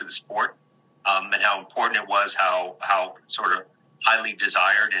would mean to the sport, and how important it was, how sort of highly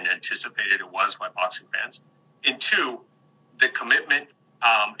desired and anticipated it was by boxing fans. And two, the commitment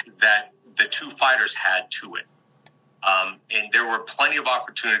that the two fighters had to it. And there were plenty of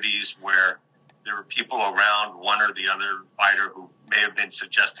opportunities where there were people around one or the other fighter who may have been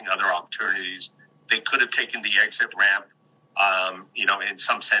suggesting other opportunities. They could have taken the exit ramp, in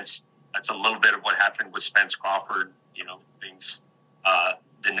some sense, That's a little bit of what happened with Spence Crawford. You know, things,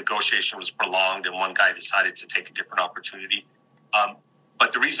 the negotiation was prolonged and one guy decided to take a different opportunity.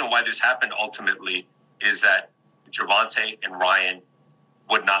 But the reason why this happened ultimately is that Gervonta and Ryan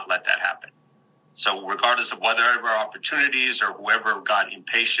would not let that happen. So regardless of whatever opportunities or whoever got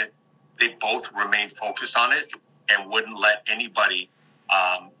impatient, they both remained focused on it and wouldn't let anybody,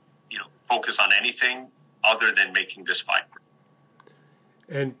 focus on anything other than making this fight.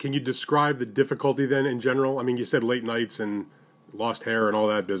 And can you describe the difficulty then in general? I mean, you said late nights and lost hair and all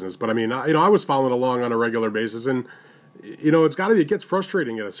that business, but I mean, I was following along on a regular basis, and it gets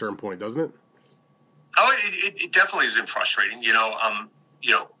frustrating at a certain point, doesn't it? Oh, it definitely isn't frustrating, and there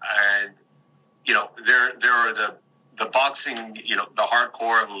are the boxing, the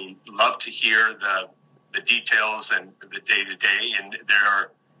hardcore who love to hear the details and the day to day, and there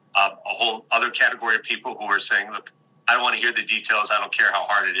are a whole other category of people who are saying, look, I don't want to hear the details. I don't care how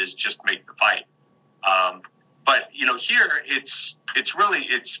hard it is. Just make the fight. But here it's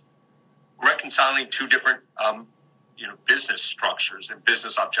reconciling two different business structures and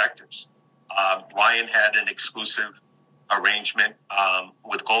business objectives. Ryan had an exclusive arrangement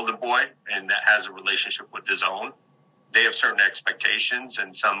with Golden Boy, and that has a relationship with DAZN. They have certain expectations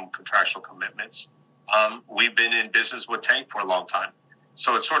and some contractual commitments. We've been in business with Tank for a long time.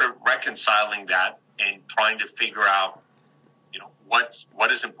 So it's sort of reconciling that and trying to figure out,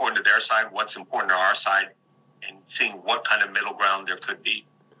 what is important to their side, what's important to our side, and seeing what kind of middle ground there could be.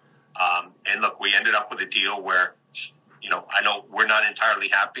 And look, we ended up with a deal where, I know we're not entirely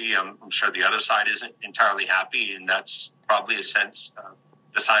happy. I'm sure the other side isn't entirely happy, and that's probably the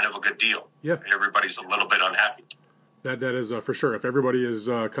sign of a good deal. Yeah, everybody's a little bit unhappy. That is for sure. If everybody is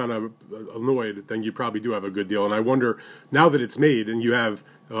kind of annoyed, then you probably do have a good deal. And I wonder, now that it's made and you have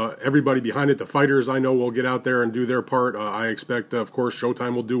everybody behind it, the fighters I know will get out there and do their part. I expect, of course,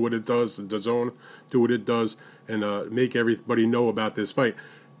 Showtime will do what it does, DAZN do what it does, and make everybody know about this fight.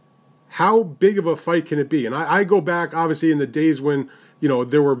 How big of a fight can it be? And I go back, obviously, in the days when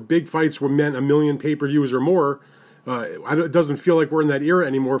there were big fights were meant 1 million pay-per-views or more. It doesn't feel like we're in that era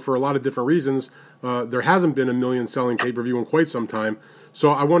anymore for a lot of different reasons. There hasn't been 1 million selling pay-per-view in quite some time.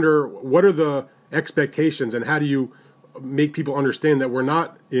 So I wonder, what are the expectations, and how do you make people understand that we're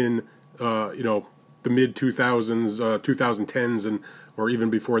not in the mid-2000s, 2010s, or even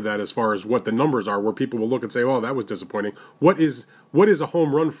before that, as far as what the numbers are, where people will look and say, "Oh, that was disappointing." What is a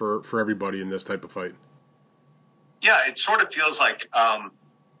home run for everybody in this type of fight? Yeah, it sort of feels like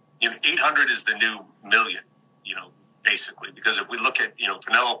 800 is the new million. Basically, because if we look at,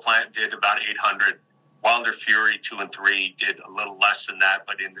 Canelo Plant did about 800, Wilder Fury 2 and 3 did a little less than that,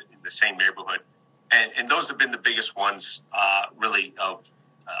 but in the same neighborhood. And those have been the biggest ones, really,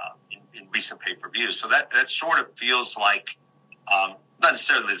 in recent pay-per-views. So that sort of feels like, not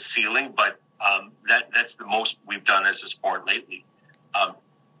necessarily the ceiling, but that's the most we've done as a sport lately.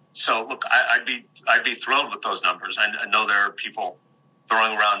 So look, I'd be thrilled with those numbers. I know there are people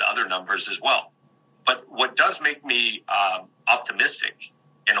throwing around other numbers as well. But what does make me optimistic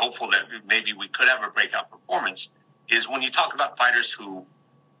and hopeful that maybe we could have a breakout performance is when you talk about fighters who,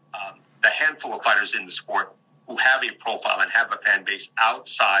 the handful of fighters in the sport who have a profile and have a fan base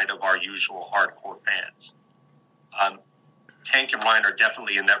outside of our usual hardcore fans. Tank and Ryan are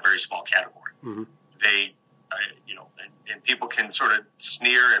definitely in that very small category. Mm-hmm. They, and people can sort of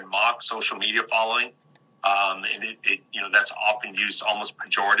sneer and mock social media following, and it that's often used almost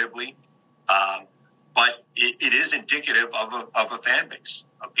pejoratively. But it is indicative of a fan base,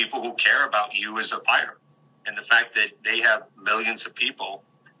 of people who care about you as a fighter. And the fact that they have millions of people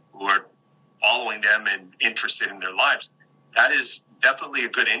who are following them and interested in their lives, that is definitely a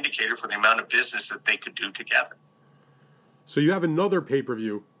good indicator for the amount of business that they could do together. So you have another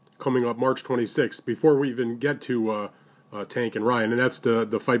pay-per-view coming up March 26th, before we even get to Tank and Ryan, and that's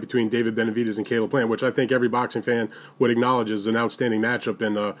the fight between David Benavidez and Caleb Plant, which I think every boxing fan would acknowledge is an outstanding matchup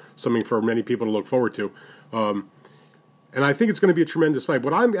and something for many people to look forward to. And I think it's going to be a tremendous fight.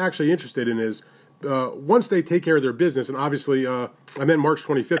 What I'm actually interested in is once they take care of their business, and obviously I meant March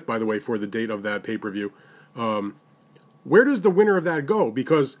 25th, by the way, for the date of that pay-per-view, where does the winner of that go?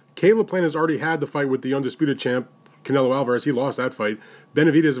 Because Caleb Plant has already had the fight with the undisputed champ, Canelo Alvarez. He lost that fight.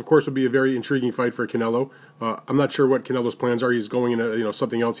 Benavidez, of course, would be a very intriguing fight for Canelo. I'm not sure what Canelo's plans are. He's going in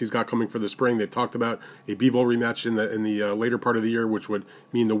something else he's got coming for the spring. They've talked about a Bivol rematch in the later part of the year, which would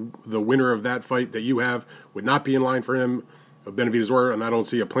mean the winner of that fight that you have would not be in line for him, Benavidez, and I don't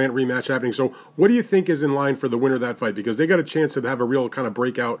see a Plant rematch happening. So what do you think is in line for the winner of that fight? Because they got a chance to have a real kind of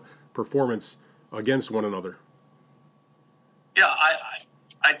breakout performance against one another. Yeah,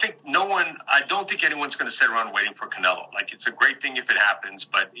 I think I don't think anyone's going to sit around waiting for Canelo. Like, it's a great thing if it happens,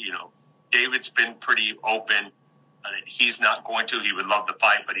 but, David's been pretty open. He's not going to. He would love the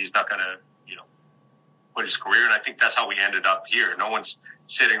fight, but he's not going to, put his career. And I think that's how we ended up here. No one's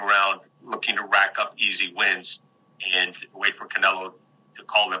sitting around looking to rack up easy wins and wait for Canelo to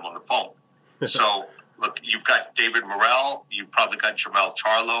call them on the phone. So, look, you've got David Morrell. You've probably got Jermell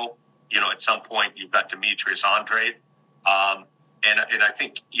Charlo. At some point, you've got Demetrius Andrade. And I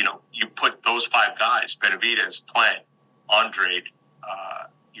think, you put those 5 guys, Benavidez, Plant, Andrade,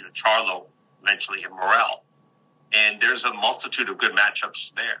 Charlo, eventually, and Morrell. And there's a multitude of good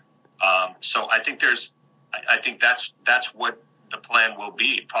matchups there. So I think that's what the plan will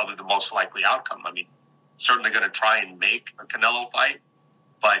be, probably the most likely outcome. I mean, certainly going to try and make a Canelo fight,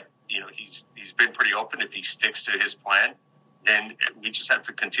 but, he's been pretty open. If he sticks to his plan, then we just have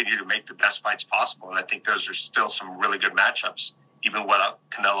to continue to make the best fights possible. And I think those are still some really good matchups, even without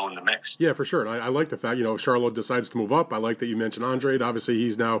Canelo in the mix. Yeah, for sure. And I like the fact, Charlo decides to move up. I like that you mentioned Andrade. Obviously,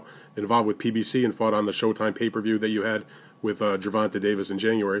 he's now involved with PBC and fought on the Showtime pay-per-view that you had with Gervonta Davis in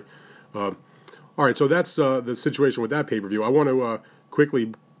January. All right, so that's the situation with that pay-per-view. I want to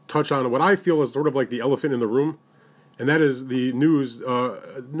quickly touch on what I feel is sort of like the elephant in the room, and that is the news,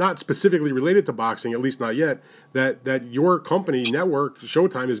 not specifically related to boxing, at least not yet, that your company, network,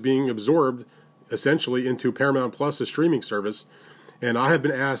 Showtime, is being absorbed essentially into Paramount Plus, a streaming service. And I have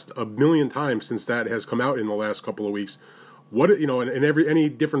been asked a million times since that has come out in the last couple of weeks, any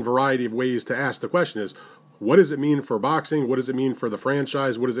different variety of ways to ask the question is, what does it mean for boxing? What does it mean for the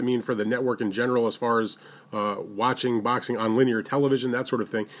franchise? What does it mean for the network in general as far as watching boxing on linear television, that sort of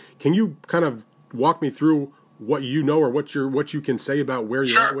thing? Can you kind of walk me through what you know or what you can say about where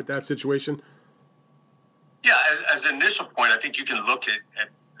you're at with that situation? Yeah, as an initial point, I think you can look at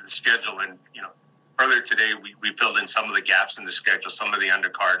the schedule. And, earlier today we filled in some of the gaps in the schedule, some of the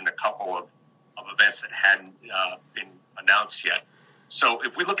undercard, and a couple of events that hadn't been announced yet. So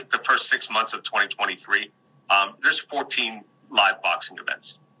if we look at the first 6 months of 2023, there's 14 live boxing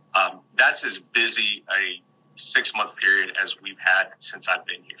events. That's as busy a 6-month period as we've had since I've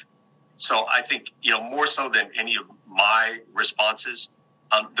been here. So I think, more so than any of my responses,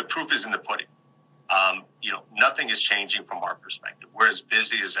 the proof is in the pudding. Nothing is changing from our perspective. We're as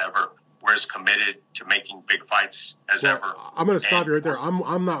busy as ever. We're as committed to making big fights as ever. I'm going to stop you right there.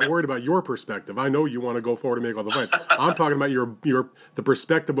 I'm not worried about your perspective. I know you want to go forward and make all the fights. I'm talking about the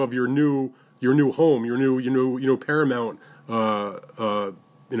perspective of your new home, your new Paramount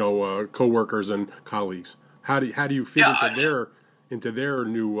coworkers and colleagues. How do you fit into their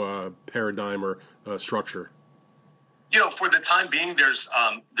new paradigm or structure? For the time being, there's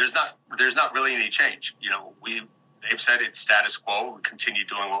not really any change. They've said it's status quo. We continue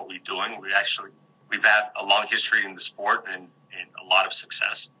doing what we're doing. We've had a long history in the sport and a lot of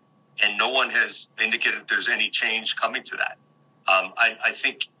success, and no one has indicated there's any change coming to that. I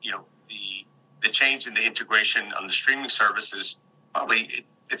think the change in the integration on the streaming service is probably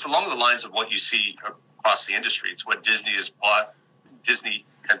it's along the lines of what you see across the industry. It's what Disney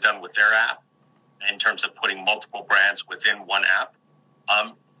has done with their app in terms of putting multiple brands within one app.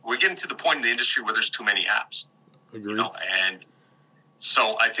 We're getting to the point in the industry where there's too many apps. Agreed. And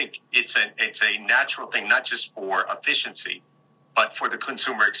so I think it's a natural thing, not just for efficiency, but for the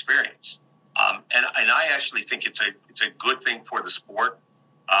consumer experience. And I actually think it's a good thing for the sport,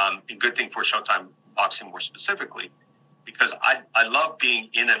 a good thing for Showtime Boxing more specifically, because I love being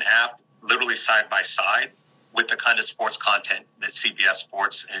in an app literally side by side with the kind of sports content that CBS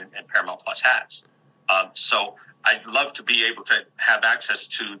Sports and Paramount Plus has. So I'd love to be able to have access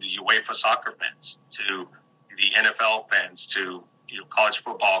to the UEFA soccer fans, to the NFL fans, to college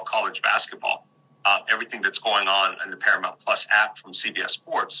football, college basketball, everything that's going on in the Paramount Plus app from CBS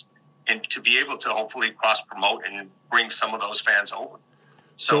Sports, and to be able to hopefully cross-promote and bring some of those fans over.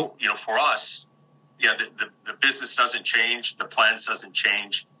 So, for us, the business doesn't change, the plans doesn't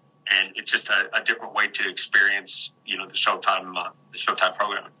change, and it's just a different way to experience, the Showtime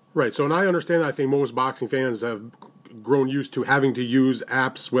programming. Right. So, and I understand, I think most boxing fans have grown used to having to use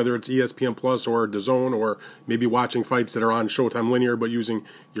apps, whether it's ESPN Plus or DAZN, or maybe watching fights that are on Showtime Linear, but using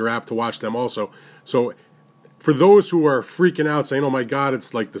your app to watch them also. So for those who are freaking out saying, oh my God,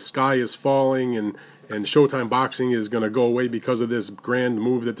 it's like the sky is falling and Showtime Boxing is going to go away because of this grand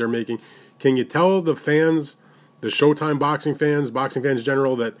move that they're making, can you tell the fans, the Showtime boxing fans in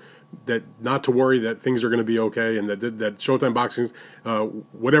general, that not to worry, that things are going to be okay, and that Showtime Boxing's,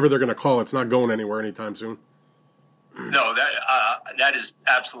 whatever they're going to call it, it's not going anywhere anytime soon? No, that is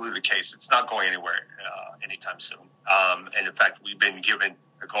absolutely the case. It's not going anywhere anytime soon. And in fact, we've been given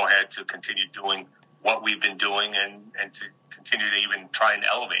the go-ahead to continue doing what we've been doing and to continue to even try and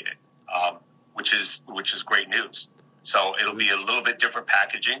elevate it, which is great news. So it'll be a little bit different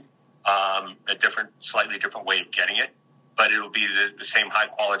packaging. a slightly different way of getting it, but it'll be the same high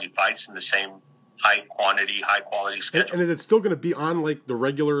quality fights and the same high quality schedule. And is it still going to be on like the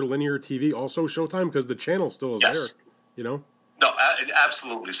regular linear TV, also Showtime, because the channel still is there? You know. No,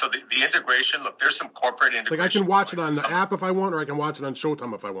 absolutely. So the integration. Look, there's some corporate integration. Like I can watch it on the app if I want, or I can watch it on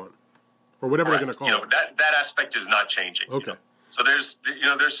Showtime if I want, or whatever they're going to call it. That aspect is not changing. Okay. You know? So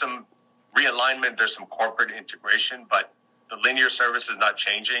there's some realignment, there's some corporate integration, but the linear service is not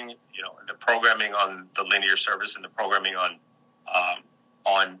changing. You know, the programming on the linear service and the programming on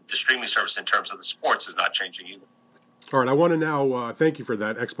the streaming service in terms of the sports is not changing either. All right, I want to now thank you for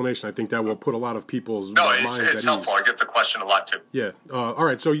that explanation. I think that will put a lot of people's minds at ease. It's helpful. I get the question a lot, too. Yeah. All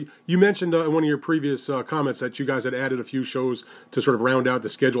right, so you mentioned in one of your previous comments that you guys had added a few shows to sort of round out the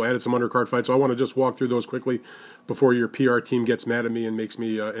schedule, added some undercard fights. So I want to just walk through those quickly before your PR team gets mad at me and makes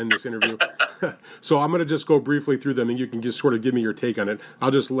me end this interview. So I'm going to just go briefly through them, and you can just sort of give me your take on it.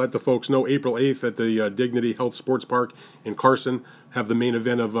 I'll just let the folks know April 8th at the Dignity Health Sports Park in Carson, have the main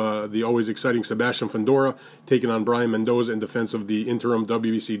event of the always exciting Sebastian Fundora taking on Brian Mendoza in defense of the interim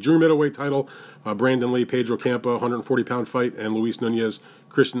WBC junior middleweight title. Brandon Lee, Pedro Campa, 140-pound fight, and Luis Nunez,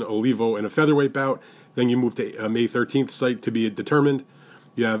 Christian Olivo in a featherweight bout. Then you move to May 13th site to be determined.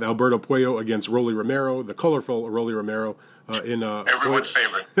 You have Alberto Puello against Rolly Romero, the colorful Rolly Romero. Everyone's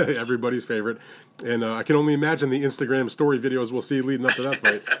favorite. Everybody's favorite. And I can only imagine the Instagram story videos we'll see leading up to that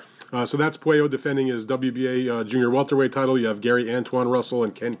fight. So that's Puello defending his WBA junior welterweight title. You have Gary Antoine Russell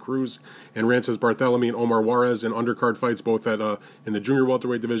and Ken Cruz and Rances Barthelemy and Omar Juarez in undercard fights, both at in the junior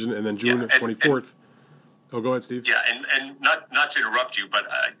welterweight division. And then June 24th. Go ahead, Steve. Yeah, and not to interrupt you, but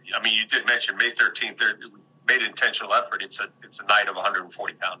I mean, you did mention May 13th. They made an intentional effort. It's a night of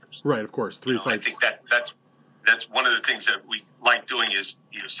 140 pounders. Right, of course, three fights. I think that's one of the things that we like doing is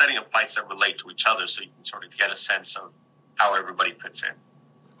setting up fights that relate to each other, so you can sort of get a sense of how everybody fits in.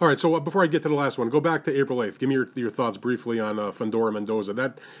 All right, so before I get to the last one, go back to April 8th. Give me your thoughts briefly on Fundora Mendoza.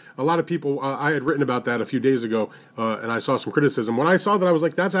 That a lot of people, I had written about that a few days ago, and I saw some criticism. When I saw that, I was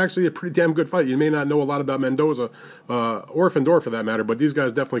like, that's actually a pretty damn good fight. You may not know a lot about Mendoza or Fundora for that matter, but these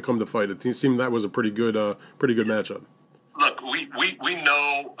guys definitely come to fight. It seemed that was a pretty good matchup. Look, we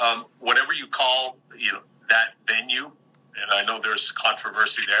know whatever you call that venue, and I know there's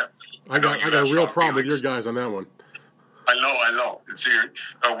controversy there. I got a real problem with your guys on that one. I know. It's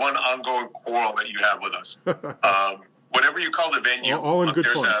one ongoing quarrel that you have with us. Whatever you call the venue, all in good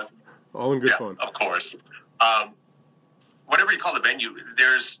fun. All in good fun, of course. Whatever you call the venue,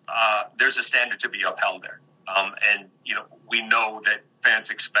 there's a standard to be upheld there, and we know that fans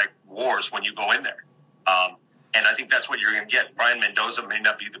expect wars when you go in there, and I think that's what you're going to get. Brian Mendoza may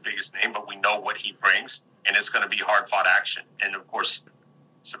not be the biggest name, but we know what he brings, and it's going to be hard fought action. And of course,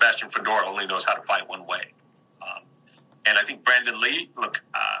 Sebastian Fundora only knows how to fight one way. And I think Brandon Lee,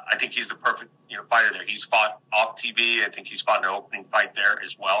 I think he's the perfect fighter there. He's fought off TV. I think he's fought an opening fight there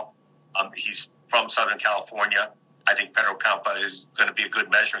as well. He's from Southern California. I think Pedro Campa is going to be a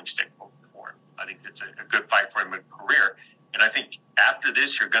good measuring stick for him. I think it's a good fight for him in career. And I think after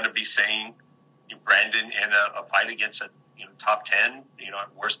this, you're going to be saying Brandon in a fight against a top 10, at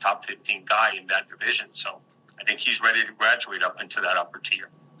worst top 15 guy in that division. So I think he's ready to graduate up into that upper tier.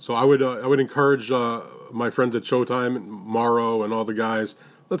 So I would encourage my friends at Showtime, Morrow, and all the guys.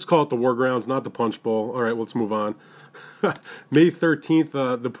 Let's call it the War Grounds, not the Punch Bowl. All right, let's move on. May 13th,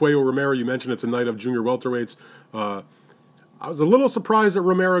 the Puello Romero. You mentioned it's a night of junior welterweights. I was a little surprised that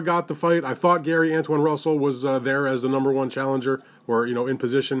Romero got the fight. I thought Gary Antoine Russell was there as the number one challenger, or in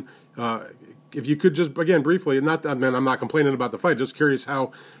position. If you could just again briefly, I'm not complaining about the fight. Just curious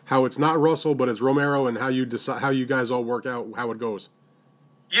how it's not Russell, but it's Romero, and how you decide, how you guys all work out how it goes.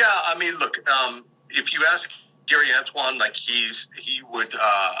 Yeah, I mean, look, if you ask Gary Antoine, he would,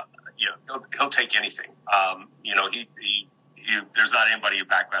 he'll take anything. There's not anybody in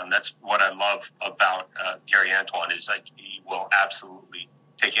background. That's what I love about Gary Antoine is he will absolutely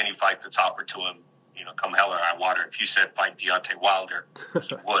take any fight that's offered to him. Come hell or high water. If you said fight Deontay Wilder,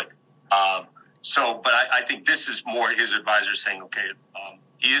 he would. But I think this is more his advisor saying, okay,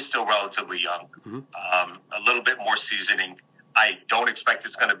 he is still relatively young, a little bit more seasoning. I don't expect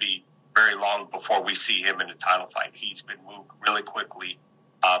it's going to be very long before we see him in a title fight. He's been moved really quickly,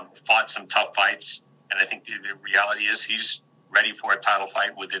 fought some tough fights, and I think the reality is he's ready for a title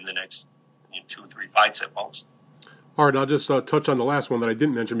fight within the next 2-3 fights at most. All right, I'll just touch on the last one that I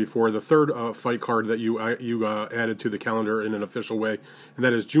didn't mention before, the third fight card that you added to the calendar in an official way, and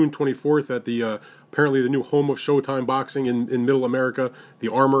that is June 24th at the apparently the new home of Showtime Boxing in Middle America,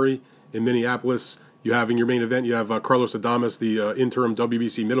 the Armory in Minneapolis. You have in your main event, you have Carlos Adames, the interim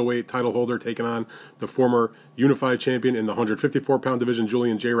WBC middleweight title holder, taking on the former unified champion in the 154-pound division,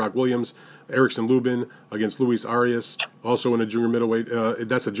 Julian J-Rock Williams. Erickson Lubin against Luis Arias, also in a junior middleweight.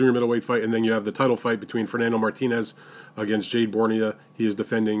 That's a junior middleweight fight. And then you have the title fight between Fernando Martinez against Jade Bornia. He is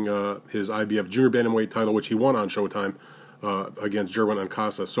defending his IBF junior bantamweight title, which he won on Showtime against Jerwin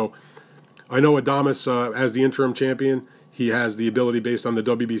Ancasa. So I know Adames, as the interim champion, he has the ability, based on the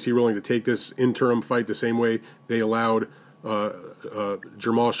WBC ruling, to take this interim fight the same way they allowed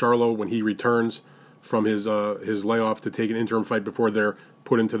Jermall Charlo, when he returns from his layoff, to take an interim fight before they're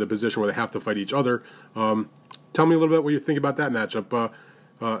put into the position where they have to fight each other. Tell me a little bit what you think about that matchup.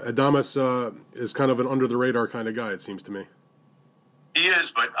 Adames is kind of an under-the-radar kind of guy, it seems to me. He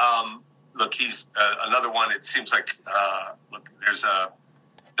is, but look, he's another one. It seems like there's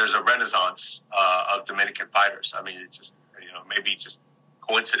a renaissance of Dominican fighters. I mean, it's just, maybe just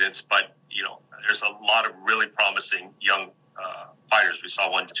coincidence, but there's a lot of really promising young fighters. We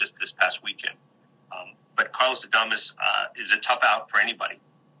saw one just this past weekend. But Carlos Adames is a tough out for anybody.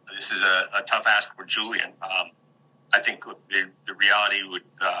 This is a tough ask for Julian. I think the reality with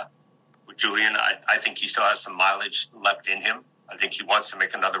Julian, I think he still has some mileage left in him. I think he wants to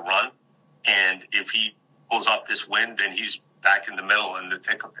make another run. And if he pulls off this win, then he's back in the middle, in the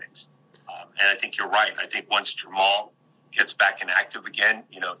thick of things. And I think you're right. I think once Jermall gets back and active again,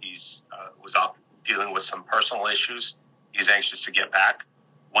 he's was off dealing with some personal issues. He's anxious to get back.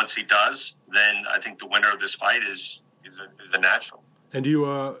 Once he does, then I think the winner of this fight is a natural. And do you,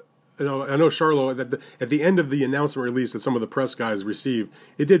 I know Charlo, at the end of the announcement release that some of the press guys received,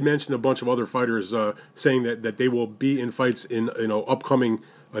 it did mention a bunch of other fighters saying that they will be in fights in upcoming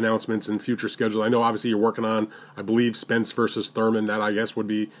announcements and future schedule. I know obviously you're working on, I believe, Spence versus Thurman. That I guess would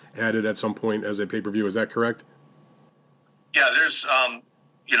be added at some point as a pay-per-view. Is that correct? Yeah, there's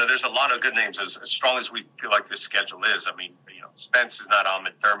a lot of good names. As strong as we feel like this schedule is, I mean, Spence is not on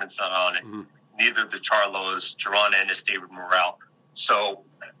it, Thurman's not on it. Mm-hmm. Neither the Charlos, Jaron Ennis, David Morrell. So,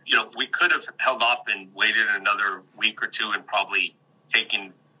 we could have held off and waited another week or two and probably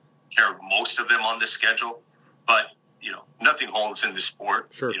taken care of most of them on the schedule. But, nothing holds in the sport.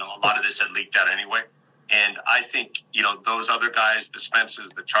 Sure. A lot of this had leaked out anyway. And I think, those other guys, the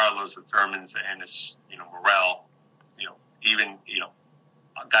Spences, the Charlos, the Thurmans, the Ennis, Morrell, even,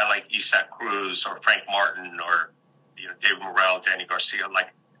 a guy like Isaac Cruz or Frank Martin or, David Morrell, Danny Garcia, like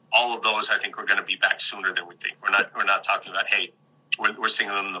all of those, I think we're going to be back sooner than we think. We're not talking about, hey, we're seeing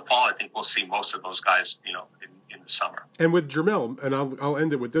them in the fall. I think we'll see most of those guys, in the summer. And with Jermell, and I'll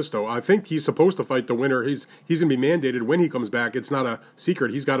end it with this though. I think he's supposed to fight the winner. He's going to be mandated when he comes back. It's not a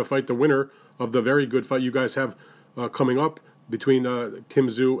secret. He's got to fight the winner of the very good fight you guys have coming up between Tim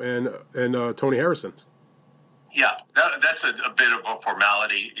Tszyu and Tony Harrison. Yeah, that's a bit of a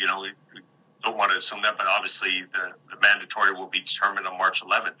formality. We don't want to assume that, but obviously the mandatory will be determined on March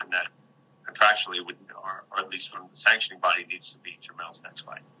 11th, and that contractually would, or at least from the sanctioning body, needs to be Jermell's next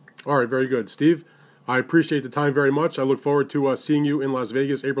fight. All right, very good. Steve, I appreciate the time very much. I look forward to seeing you in Las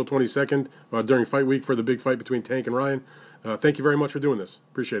Vegas April 22nd during Fight Week for the big fight between Tank and Ryan. Thank you very much for doing this.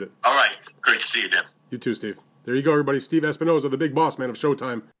 Appreciate it. All right. Great to see you, Dan. You too, Steve. There you go, everybody. Steve Espinoza, the big boss man of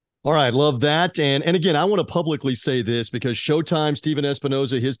Showtime. All right, love that. And again, I want to publicly say this because Showtime, Steven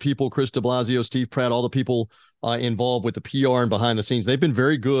Espinoza, his people, Chris de Blasio, Steve Pratt, all the people involved with the PR and behind the scenes, they've been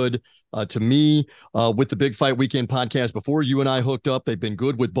very good to me with the Big Fight Weekend podcast. Before you and I hooked up, they've been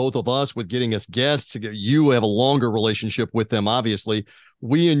good with both of us with getting us guests. You have a longer relationship with them, obviously.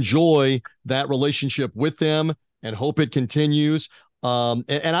 We enjoy that relationship with them and hope it continues. And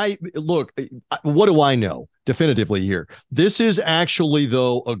I look, what do I know definitively here? This is actually,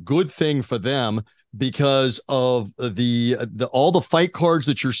 though, a good thing for them because of the all the fight cards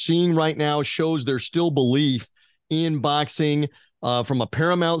that you're seeing right now shows there's still belief in boxing from a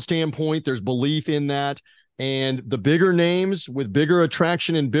Paramount standpoint. There's belief in that. And the bigger names with bigger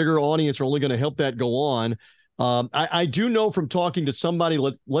attraction and bigger audience are only going to help that go on. I do know from talking to somebody,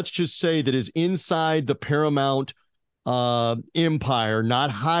 let's just say that is inside the Paramount empire, not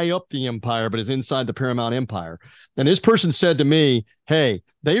high up the empire, but is inside the Paramount empire. And this person said to me, hey,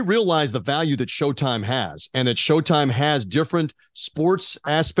 they realize the value that Showtime has and that Showtime has different sports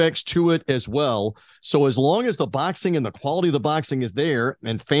aspects to it as well. So as long as the boxing and the quality of the boxing is there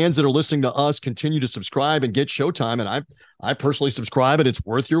and fans that are listening to us continue to subscribe and get Showtime, and I personally subscribe, and it's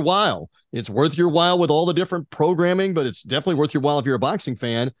worth your while. It's worth your while with all the different programming, but it's definitely worth your while if you're a boxing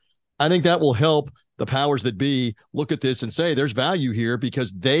fan. I think that will help the powers that be look at this and say there's value here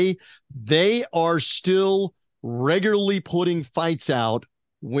because they are still regularly putting fights out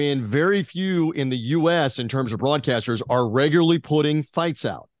when very few in the U.S. in terms of broadcasters are regularly putting fights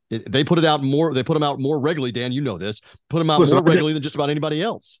out. They put it out more. They put them out more regularly. Dan, you know this. Put them out more regularly than just about anybody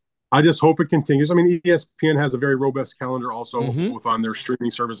else. I just hope it continues. I mean, ESPN has a very robust calendar also, both on their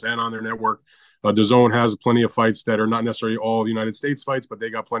streaming service and on their network. DAZN has plenty of fights that are not necessarily all United States fights, but they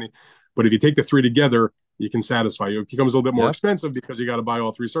got plenty. But if you take the three together, you can satisfy you. It becomes a little bit more expensive because you got to buy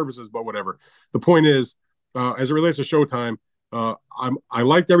all three services, but whatever. The point is, as it relates to Showtime, I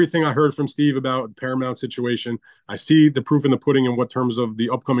liked everything I heard from Steve about the Paramount situation. I see the proof in the pudding in what terms of the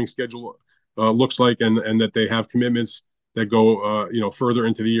upcoming schedule looks like, and that they have commitments that go further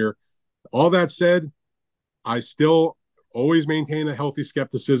into the year. All that said, I still always maintain a healthy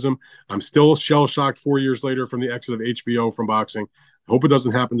skepticism. I'm still shell-shocked 4 years later from the exit of HBO from boxing. I hope it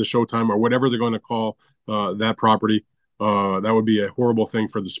doesn't happen to Showtime or whatever they're going to call that property. That would be a horrible thing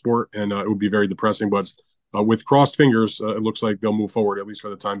for the sport, and it would be very depressing. But with crossed fingers, it looks like they'll move forward, at least for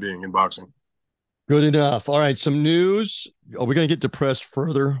the time being, in boxing. Good enough. All right, some news. Are we going to get depressed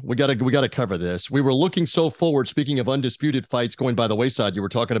further? We got to cover this. We were looking so forward. Speaking of undisputed fights going by the wayside, you were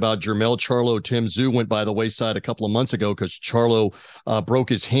talking about Jermell Charlo. Tim Tszyu went by the wayside a couple of months ago because Charlo broke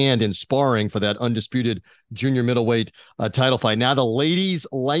his hand in sparring for that undisputed junior middleweight title fight. Now the ladies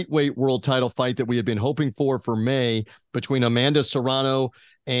lightweight world title fight that we had been hoping for May between Amanda Serrano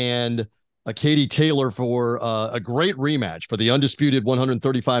and Katie Taylor for a great rematch for the undisputed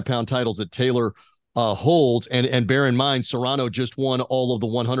 135-pound titles that Taylor holds, and bear in mind, Serrano just won all of the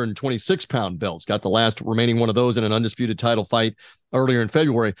 126-pound belts, got the last remaining one of those in an undisputed title fight earlier in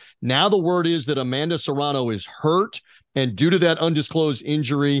February. Now the word is that Amanda Serrano is hurt, and due to that undisclosed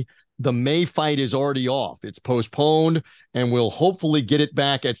injury, the May fight is already off. It's postponed, and we'll hopefully get it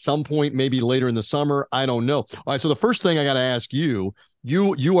back at some point, maybe later in the summer. I don't know. All right, so the first thing I got to ask you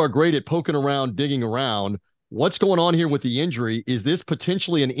are great at poking around, digging around. What's going on here with the injury? Is this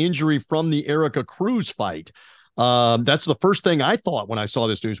potentially an injury from the Erica Cruz fight? That's the first thing I thought when I saw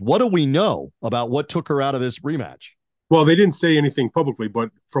this news. What do we know about what took her out of this rematch? Well, they didn't say anything publicly, but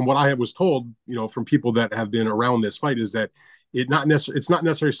from what I was told, from people that have been around this fight, is that it's not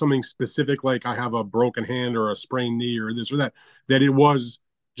necessarily something specific like I have a broken hand or a sprained knee or this or that it was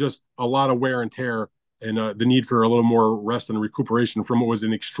just a lot of wear and tear and the need for a little more rest and recuperation from what was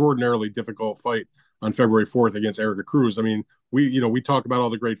an extraordinarily difficult fight on February 4th against Erica Cruz. I mean, we talk about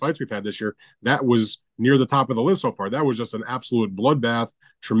all the great fights we've had this year. That was near the top of the list so far. That was just an absolute bloodbath,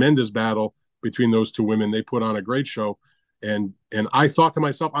 tremendous battle between those two women. They put on a great show. And I thought to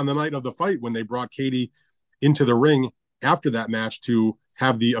myself on the night of the fight, when they brought Katie into the ring after that match to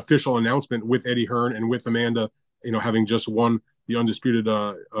have the official announcement with Eddie Hearn and with Amanda, having just won the undisputed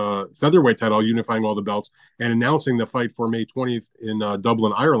featherweight title, unifying all the belts, and announcing the fight for May 20th in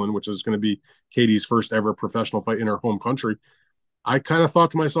Dublin, Ireland, which is going to be Katie's first ever professional fight in her home country. I kind of thought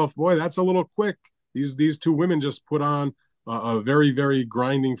to myself, boy, that's a little quick. These two women just put on a very, very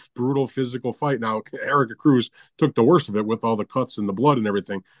grinding, brutal physical fight. Now, Erica Cruz took the worst of it with all the cuts and the blood and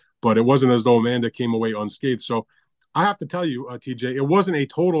everything, but it wasn't as though Amanda came away unscathed. So I have to tell you, TJ, it wasn't a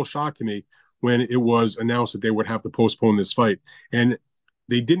total shock to me when it was announced that they would have to postpone this fight. And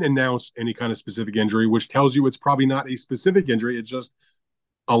they didn't announce any kind of specific injury, which tells you it's probably not a specific injury. It's just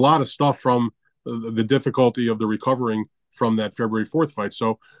a lot of stuff from the difficulty of the recovering from that February 4th fight.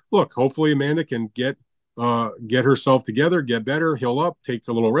 So look, hopefully Amanda can get herself together, get better, heal up, take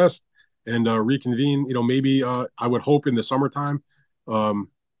a little rest, and reconvene. Maybe I would hope in the summertime.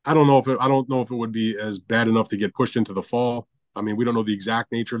 I don't know if it would be as bad enough to get pushed into the fall. I mean, we don't know the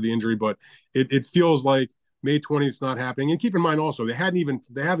exact nature of the injury, but it feels like May 20th is not happening. And keep in mind also, they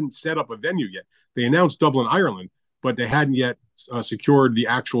haven't set up a venue yet. They announced Dublin, Ireland, but they hadn't yet secured the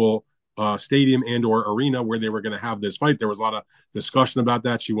actual stadium and or arena where they were going to have this fight. There was a lot of discussion about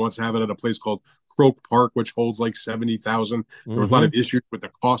that. She wants to have it at a place called Croke Park, which holds like 70,000. There was a lot of issues with the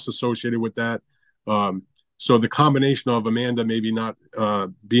costs associated with that. So the combination of Amanda maybe not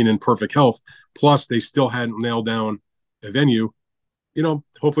being in perfect health, plus they still hadn't nailed down a venue,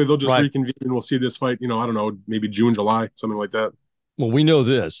 hopefully they'll just reconvene and we'll see this fight, I don't know, maybe June, July, something like that. Well, we know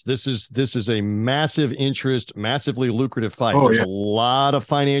this is a massive interest, massively lucrative fight. There's a lot of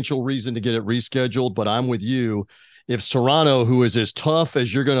financial reason to get it rescheduled, but I'm with you. If Serrano, who is as tough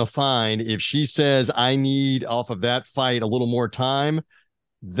as you're going to find, if she says, I need off of that fight a little more time,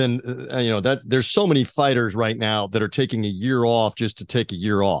 then, that there's so many fighters right now that are taking a year off just to take a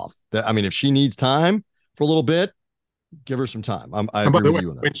year off. If she needs time for a little bit, give her some time. I agree with you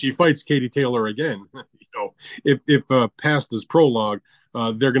on that. When she fights Katie Taylor again, if past this prologue,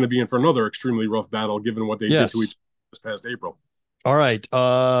 they're going to be in for another extremely rough battle, given what they did to each other this past April. All right.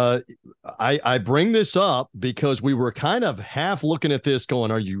 I bring this up because we were kind of half looking at this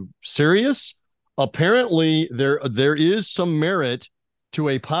going, are you serious? Apparently there is some merit to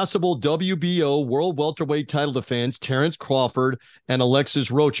a possible WBO World Welterweight title defense, Terence Crawford and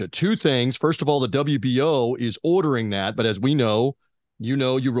Alexis Rocha. Two things. First of all, the WBO is ordering that, but as we know,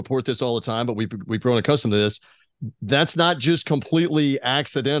 you report this all the time, but we've grown accustomed to this. That's not just completely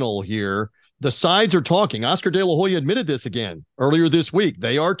accidental here. The sides are talking. Oscar De La Hoya admitted this again earlier this week.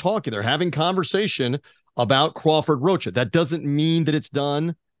 They are talking. They're having conversation about Crawford Rocha. That doesn't mean that it's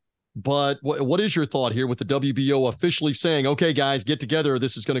done, but what is your thought here with the WBO officially saying, okay, guys, get together,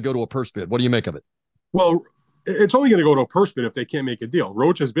 this is going to go to a purse bid? What do you make of it? Well, it's only going to go to a purse bid if they can't make a deal.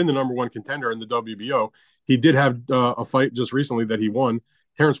 Rocha has been the number one contender in the WBO. He did have a fight just recently that he won.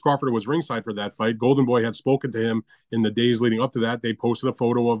 Terence Crawford was ringside for that fight. Golden Boy had spoken to him in the days leading up to that. They posted a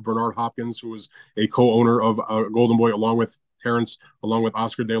photo of Bernard Hopkins, who was a co-owner of Golden Boy, along with Terence, along with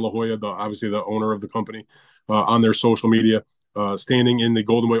Oscar De La Hoya, obviously the owner of the company, on their social media, standing in the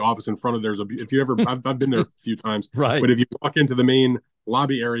Golden Boy office in front of I've been there a few times, right? But if you walk into the main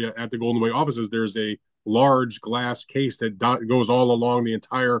lobby area at the Golden Boy offices, there's a large glass case that goes all along the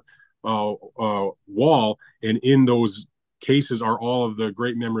entire wall, and in those cases are all of the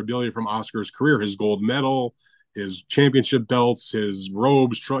great memorabilia from Oscar's career, his gold medal, his championship belts, his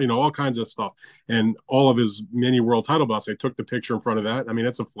robes, all kinds of stuff, and all of his many world title belts. They took the picture in front of that. I mean,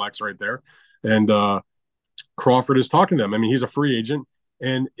 that's a flex right there. And Crawford is talking to them. I mean, he's a free agent,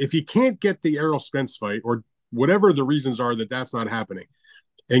 and if he can't get the Errol Spence fight, or whatever the reasons are that that's not happening,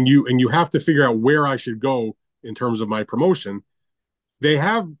 and you have to figure out where I should go in terms of my promotion, they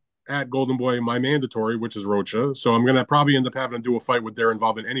have at Golden Boy my mandatory, which is Rocha. So I'm going to probably end up having to do a fight with their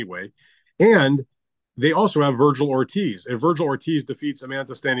involvement anyway. And they also have Virgil Ortiz. If Virgil Ortiz defeats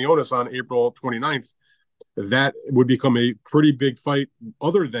Amanda Stanionis on April 29th, that would become a pretty big fight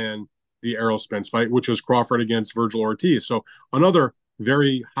other than the Errol Spence fight, which was Crawford against Virgil Ortiz. So another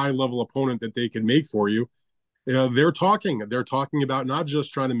very high-level opponent that they can make for you. They're talking about not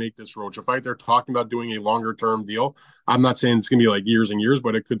just trying to make this Rocha fight. They're talking about doing a longer term deal. I'm not saying it's going to be like years and years,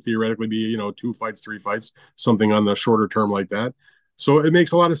 but it could theoretically be, 2 fights, 3 fights, something on the shorter term like that. So it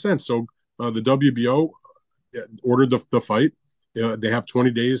makes a lot of sense. So the WBO ordered the fight. They have 20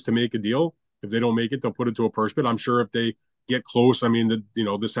 days to make a deal. If they don't make it, they'll put it to a purse bid. I'm sure if they get close, I mean,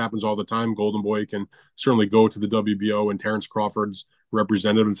 this happens all the time. Golden Boy can certainly go to the WBO and Terence Crawford's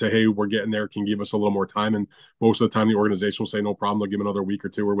representative and say, hey, we're getting there, can give us a little more time. And most of the time the organization will say no problem, they'll give another week or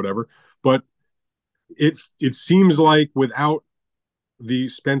 2 or whatever. But it seems like without the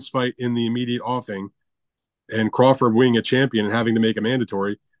Spence fight in the immediate offing and Crawford winning a champion and having to make a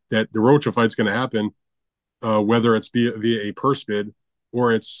mandatory, that the Rocha fight's going to happen, whether it's via a purse bid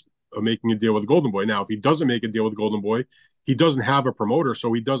or it's making a deal with Golden Boy. Now, if he doesn't make a deal with Golden Boy, he doesn't have a promoter,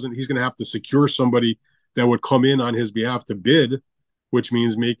 so he's going to have to secure somebody that would come in on his behalf to bid, which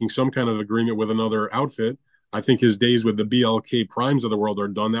means making some kind of agreement with another outfit. I think his days with the BLK Primes of the world are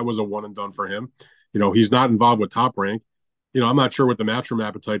done. That was a one and done for him. He's not involved with Top Rank. I'm not sure what the matchroom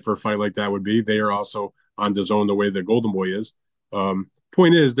appetite for a fight like that would be. They are also on DAZN the way that Golden Boy is.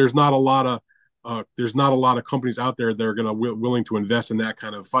 Point is, there's not a lot of companies out there that are going to willing to invest in that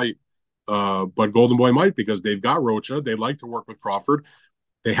kind of fight. But Golden Boy might, because they've got Rocha. They'd like to work with Crawford.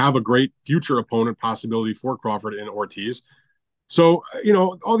 They have a great future opponent possibility for Crawford and Ortiz. So,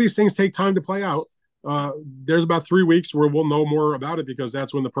 all these things take time to play out. There's about 3 weeks where we'll know more about it, because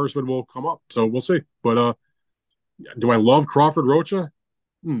that's when the purse bid will come up. So we'll see. But do I love Crawford Rocha?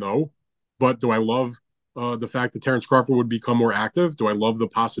 No. But do I love the fact that Terence Crawford would become more active? Do I love the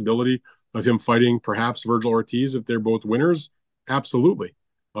possibility of him fighting perhaps Virgil Ortiz if they're both winners? Absolutely.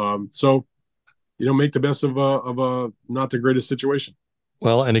 So, make the best of a not the greatest situation.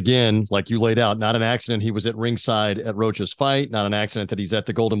 Well, and again, like you laid out, not an accident he was at ringside at Rocha's fight, not an accident that he's at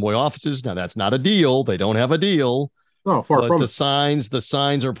the Golden Boy offices. Now, that's not a deal. They don't have a deal. No, far from it. The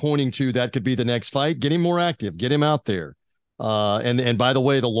signs are pointing to that could be the next fight. Get him more active. Get him out there. And by the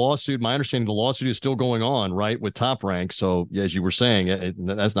way, the lawsuit, my understanding, the lawsuit is still going on, right, with Top Rank. So, as you were saying,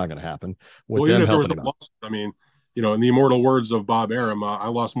 that's not going to happen. Even if there was no lawsuit, I mean, in the immortal words of Bob Arum, I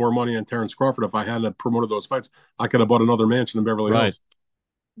lost more money on Terence Crawford. If I hadn't promoted those fights, I could have bought another mansion in Beverly Hills.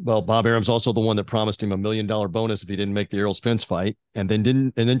 Well, Bob Arum's also the one that promised him $1 million bonus if he didn't make the Errol Spence fight, and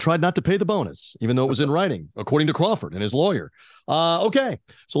then tried not to pay the bonus, even though it was in writing, according to Crawford and his lawyer. Okay,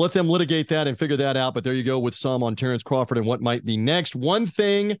 so let them litigate that and figure that out. But there you go with some on Terence Crawford and what might be next. One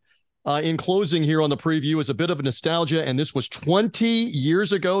thing in closing here on the preview is a bit of a nostalgia, and this was 20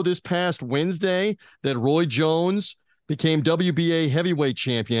 years ago this past Wednesday that Roy Jones became WBA heavyweight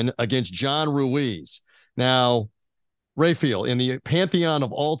champion against John Ruiz. Now, Rayfield, in the pantheon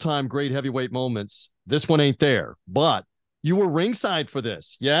of all-time great heavyweight moments, this one ain't there. But you were ringside for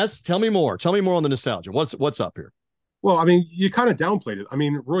this, yes? Tell me more. Tell me more on the nostalgia. What's up here? Well, I mean, you kind of downplayed it. I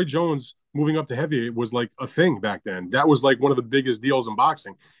mean, Roy Jones moving up to heavyweight was like a thing back then. That was like one of the biggest deals in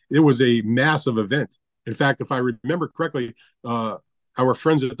boxing. It was a massive event. In fact, if I remember correctly, our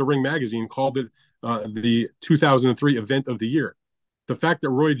friends at the Ring Magazine called it the 2003 event of the year. The fact that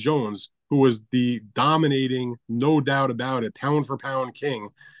Roy Jones, who was the dominating, no doubt about it, pound for pound king,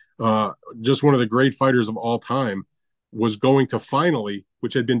 just one of the great fighters of all time, was going to finally,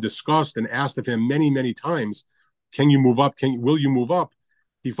 which had been discussed and asked of him many, many times, can you move up? Will you move up?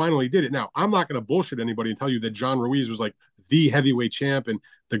 He finally did it. Now, I'm not going to bullshit anybody and tell you that John Ruiz was like the heavyweight champ and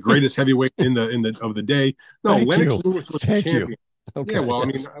the greatest heavyweight of the day. No, Lennox Lewis was the champion. Okay, yeah, well,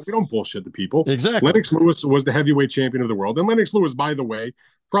 yes. I mean, we don't bullshit the people. Exactly. Lennox Lewis was the heavyweight champion of the world. And Lennox Lewis, by the way,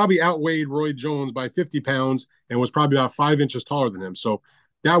 probably outweighed Roy Jones by 50 pounds and was probably about 5 inches taller than him. So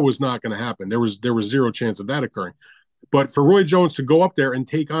that was not going to happen. There was zero chance of that occurring. But for Roy Jones to go up there and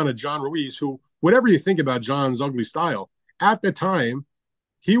take on a John Ruiz, who, whatever you think about John's ugly style, at the time,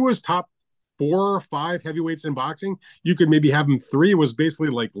 he was top 4 or 5 heavyweights in boxing. You could maybe have him 3. It was basically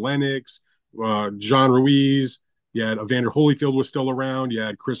like Lennox, John Ruiz. You had Evander Holyfield was still around. You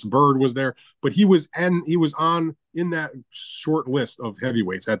had Chris Bird was there, but he was on in that short list of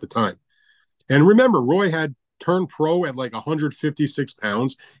heavyweights at the time. And remember, Roy had turned pro at like 156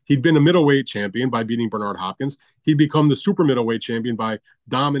 pounds. He'd been a middleweight champion by beating Bernard Hopkins. He'd become the super middleweight champion by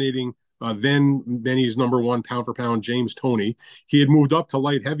dominating then he's #1 pound for pound James Toney. He had moved up to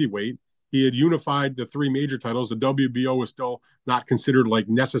light heavyweight. He had unified the 3 major titles. The WBO was still not considered like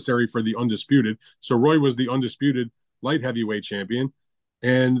necessary for the undisputed. So Roy was the undisputed light heavyweight champion.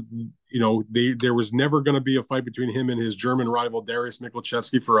 And, there was never going to be a fight between him and his German rival, Darius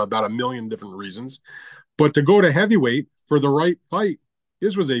Michalczewski, for about 1 million different reasons. But to go to heavyweight for the right fight,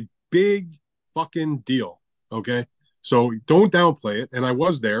 this was a big fucking deal. Okay. So don't downplay it. And I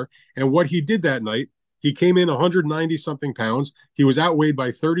was there. And what he did that night, he came in 190 something pounds. He was outweighed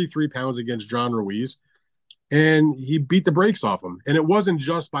by 33 pounds against John Ruiz, and he beat the brakes off him. And it wasn't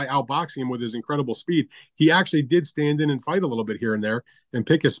just by outboxing him with his incredible speed. He actually did stand in and fight a little bit here and there and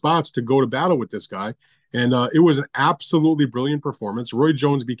pick his spots to go to battle with this guy. And it was an absolutely brilliant performance. Roy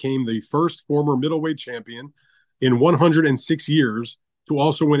Jones became the first former middleweight champion in 106 years to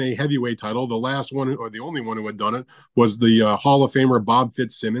also win a heavyweight title. The last one, or the only one who had done it, was the Hall of Famer Bob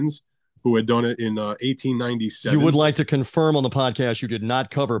Fitzsimmons, who had done it in 1897. You would like to confirm on the podcast you did not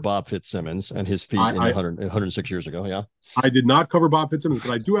cover Bob Fitzsimmons and his feat 106 years ago, yeah? I did not cover Bob Fitzsimmons,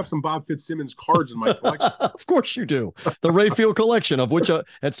 but I do have some Bob Fitzsimmons cards in my collection. Of course you do. The Rayfield collection, of which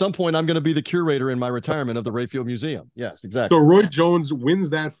at some point I'm going to be the curator in my retirement of the Rayfield Museum. Yes, exactly. So Roy Jones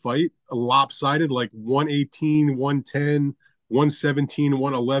wins that fight, lopsided, like 118, 110, 117,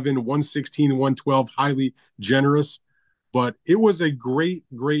 111, 116, 112, highly generous. But it was a great,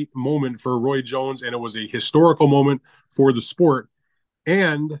 great moment for Roy Jones, and it was a historical moment for the sport.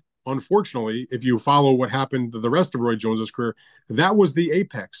 And unfortunately, if you follow what happened to the rest of Roy Jones's career, that was the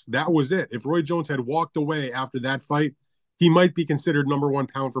apex. That was it. If Roy Jones had walked away after that fight, he might be considered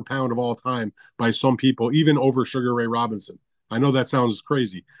 #1 pound for pound of all time by some people, even over Sugar Ray Robinson. I know that sounds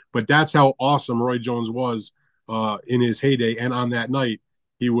crazy, but that's how awesome Roy Jones was in his heyday. And on that night,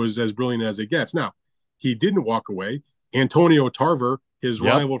 he was as brilliant as it gets. Now, he didn't walk away. Antonio Tarver, his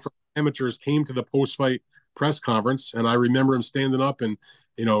rival from amateurs, came to the post-fight press conference, and I remember him standing up and,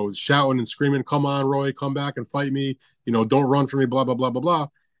 shouting and screaming, "Come on, Roy, come back and fight me. Don't run from me, blah, blah, blah, blah, blah."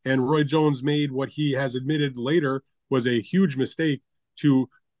 And Roy Jones made what he has admitted later was a huge mistake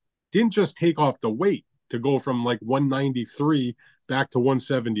didn't just take off the weight to go from like 193 back to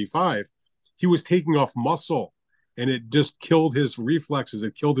 175. He was taking off muscle, and it just killed his reflexes.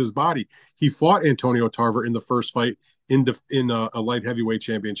 It killed his body. He fought Antonio Tarver in the first fight in a light heavyweight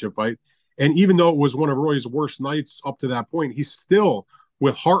championship fight. And even though it was one of Roy's worst nights up to that point, he still,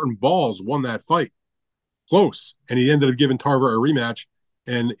 with heart and balls, won that fight. Close. And he ended up giving Tarver a rematch,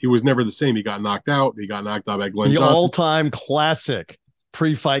 and it was never the same. He got knocked out. He got knocked out by Glenn Johnson. The all-time classic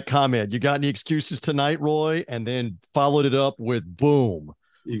pre-fight comment. You got any excuses tonight, Roy? And then followed it up with boom.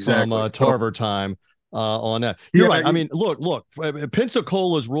 Exactly. From Tarver time. On that. You're right. I mean, look,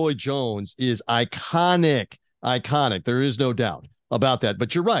 Pensacola's Roy Jones is iconic. There is no doubt about that.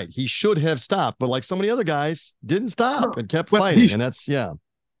 But you're right. He should have stopped. But like so many other guys, didn't stop and kept fighting. And that's,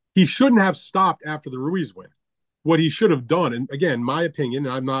 He shouldn't have stopped after the Ruiz win. What he should have done, and again, my opinion,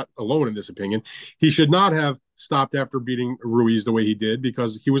 and I'm not alone in this opinion, he should not have stopped after beating Ruiz the way he did,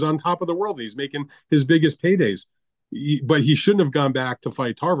 because he was on top of the world. He's making his biggest paydays. But he shouldn't have gone back to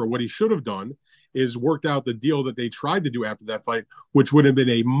fight Tarver. What he should have done is worked out the deal that they tried to do after that fight, which would have been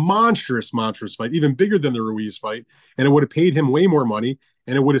a monstrous fight, even bigger than the Ruiz fight, and it would have paid him way more money,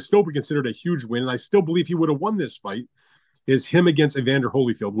 and it would have still been considered a huge win. And I still believe he would have won this fight. Is him against Evander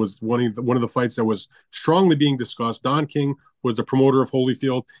Holyfield was one of the fights that was strongly being discussed. Don King was the promoter of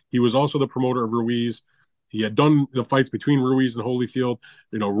Holyfield. He was also the promoter of Ruiz. He had done the fights between Ruiz and Holyfield.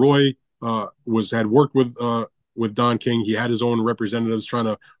 Roy had worked with Don King. He had his own representatives trying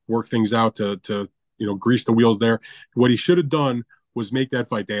to work things out to grease the wheels there. What he should have done was make that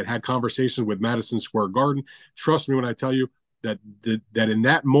fight. They had conversations with Madison Square Garden. Trust me when I tell you that in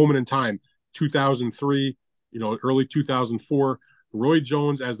that moment in time, 2003, early 2004, Roy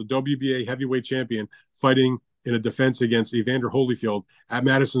Jones as the WBA heavyweight champion fighting in a defense against Evander Holyfield at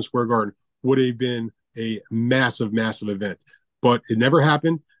Madison Square Garden would have been a massive event. But it never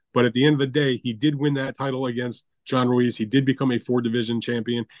happened. But at the end of the day, he did win that title against John Ruiz. He did become a 4-division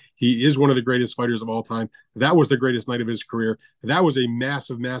champion. He is one of the greatest fighters of all time. That was the greatest night of his career. That was a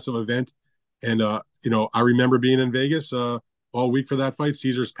massive event. And, I remember being in Vegas all week for that fight,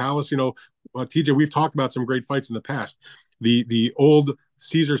 Caesar's Palace. TJ, we've talked about some great fights in the past. The old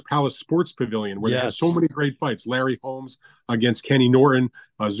Caesar's Palace Sports Pavilion, where they had so many great fights. Larry Holmes against Kenny Norton,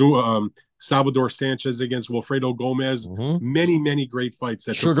 Salvador Sanchez against Wilfredo Gomez. Many great fights.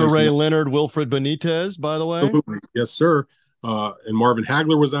 That Sugar Ray Leonard, Wilfred Benitez, by the way. Absolutely. Yes, sir. And Marvin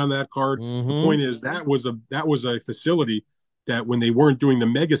Hagler was on that card. The point is that was a facility that when they weren't doing the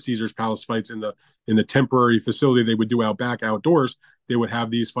mega Caesar's Palace fights in the temporary facility they would do out back outdoors, they would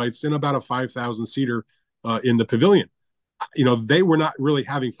have these fights in about a 5,000 seater in the pavilion. They were not really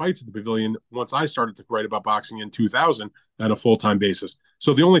having fights at the pavilion once I started to write about boxing in 2000 on a full-time basis.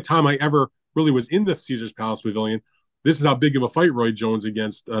 So the only time I ever really was in the Caesar's Palace Pavilion, this is how big of a fight Roy Jones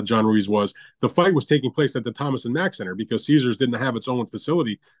against John Ruiz was. The fight was taking place at the Thomas and Mack Center because Caesars didn't have its own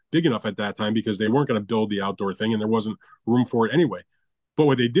facility big enough at that time because they weren't going to build the outdoor thing and there wasn't room for it anyway. But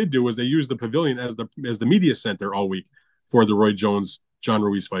what they did do is they used the pavilion as the media center all week for the Roy Jones John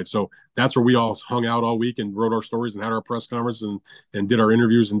Ruiz fight. So that's where we all hung out all week and wrote our stories and had our press conference and did our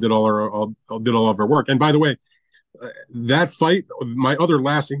interviews and did all of our work. And by the way, that fight, my other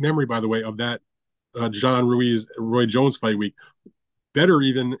lasting memory, by the way, of that John Ruiz Roy Jones fight week, better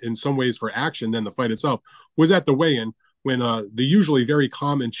even in some ways for action than the fight itself, was at the weigh-in when the usually very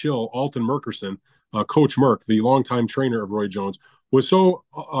calm and chill Alton Merkerson, Coach Merck, the longtime trainer of Roy Jones, was so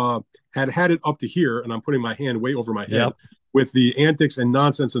had it up to here, and I'm putting my hand way over my head with the antics and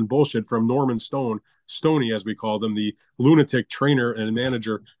nonsense and bullshit from Norman Stoney, as we called him, the lunatic trainer and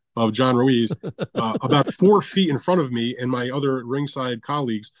manager of John Ruiz, about 4 feet in front of me and my other ringside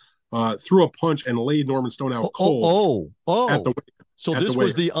colleagues, threw a punch and laid Norman Stone out cold. So this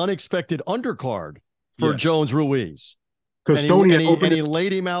was the unexpected undercard for Jones Ruiz. Because Stoney and he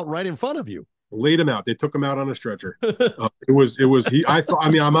laid him out right in front of you. Laid him out. They took him out on a stretcher. I'm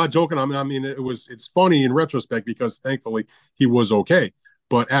not joking. It's funny in retrospect because thankfully he was okay.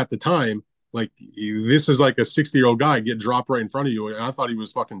 But at the time, this is like a 60-year-old guy get dropped right in front of you. And I thought he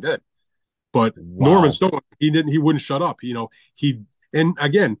was fucking dead. But Norman Stone, he wouldn't shut up. And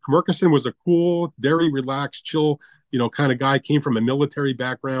again, Merkerson was a cool, very relaxed, chill, kind of guy, came from a military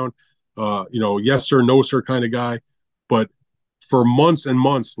background, yes, sir, no, sir kind of guy. But for months and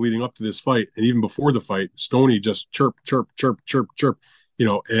months leading up to this fight, and even before the fight, Stoney just chirp, and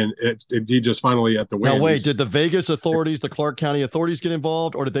he just finally at the weigh-in. Now, wait, did the Vegas authorities, the Clark County authorities get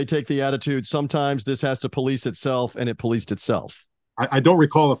involved, or did they take the attitude, sometimes this has to police itself, and it policed itself? I don't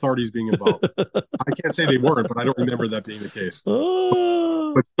recall authorities being involved. I can't say they weren't, but I don't remember that being the case.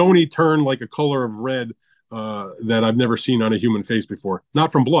 But Stoney turned like a color of red that I've never seen on a human face before. Not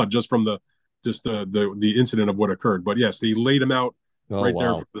from blood, just from the incident of what occurred. But yes, they laid him out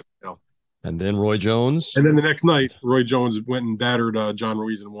there for the sale. And then Roy Jones. And then the next night, Roy Jones went and battered John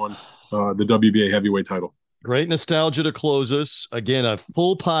Ruiz and won the WBA heavyweight title. Great nostalgia to close us. Again, a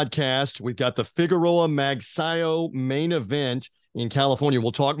full podcast. We've got the Figueroa Magsayo main event in California.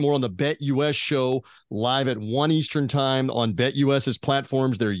 We'll talk more on the BetUS show live at 1 Eastern time on BetUS's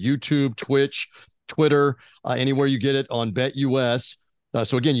platforms, their YouTube, Twitch, Twitter, anywhere you get it on BetUS.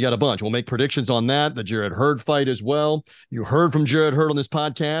 So again, you got a bunch. We'll make predictions on that, the Jarrett Hurd fight as well. You heard from Jarrett Hurd on this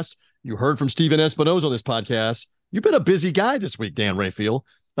podcast. You heard from Steven Espinoza on this podcast. You've been a busy guy this week, Dan Rayfield.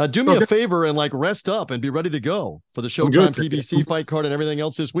 Do me a favor and rest up and be ready to go for the Showtime PBC fight card and everything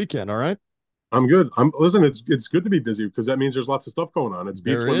else this weekend. All right. I'm good. Listen, it's good to be busy because that means there's lots of stuff going on. It's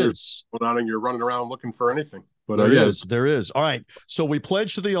beats when there's going on and you're running around looking for anything. But there is. All right. So we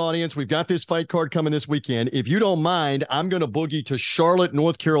pledged to the audience. We've got this fight card coming this weekend. If you don't mind, I'm going to boogie to Charlotte,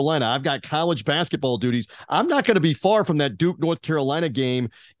 North Carolina. I've got college basketball duties. I'm not going to be far from that Duke, North Carolina game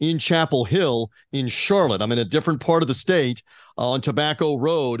in Chapel Hill in Charlotte. I'm in a different part of the state on Tobacco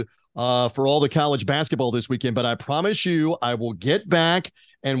Road for all the college basketball this weekend. But I promise you, I will get back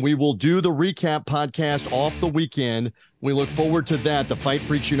and we will do the recap podcast off the weekend. We look forward to that, the Fight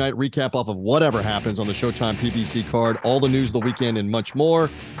Freaks Unite recap off of whatever happens on the Showtime PBC card, all the news of the weekend, and much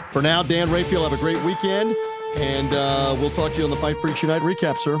more. For now, Dan Rayfield, have a great weekend, and we'll talk to you on the Fight Freaks Unite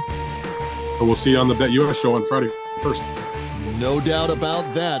recap, sir. We'll see you on the Bet US show on Friday 1st. No doubt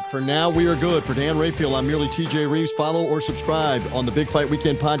about that. For now, we are good. For Dan Rayfield, I'm merely TJ Reeves. Follow or subscribe on the Big Fight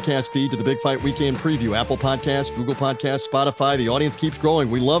Weekend podcast feed to the Big Fight Weekend preview. Apple Podcasts, Google Podcasts, Spotify. The audience keeps growing.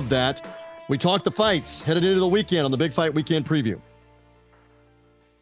 We love that. We talk the fights headed into the weekend on the Big Fight Weekend preview.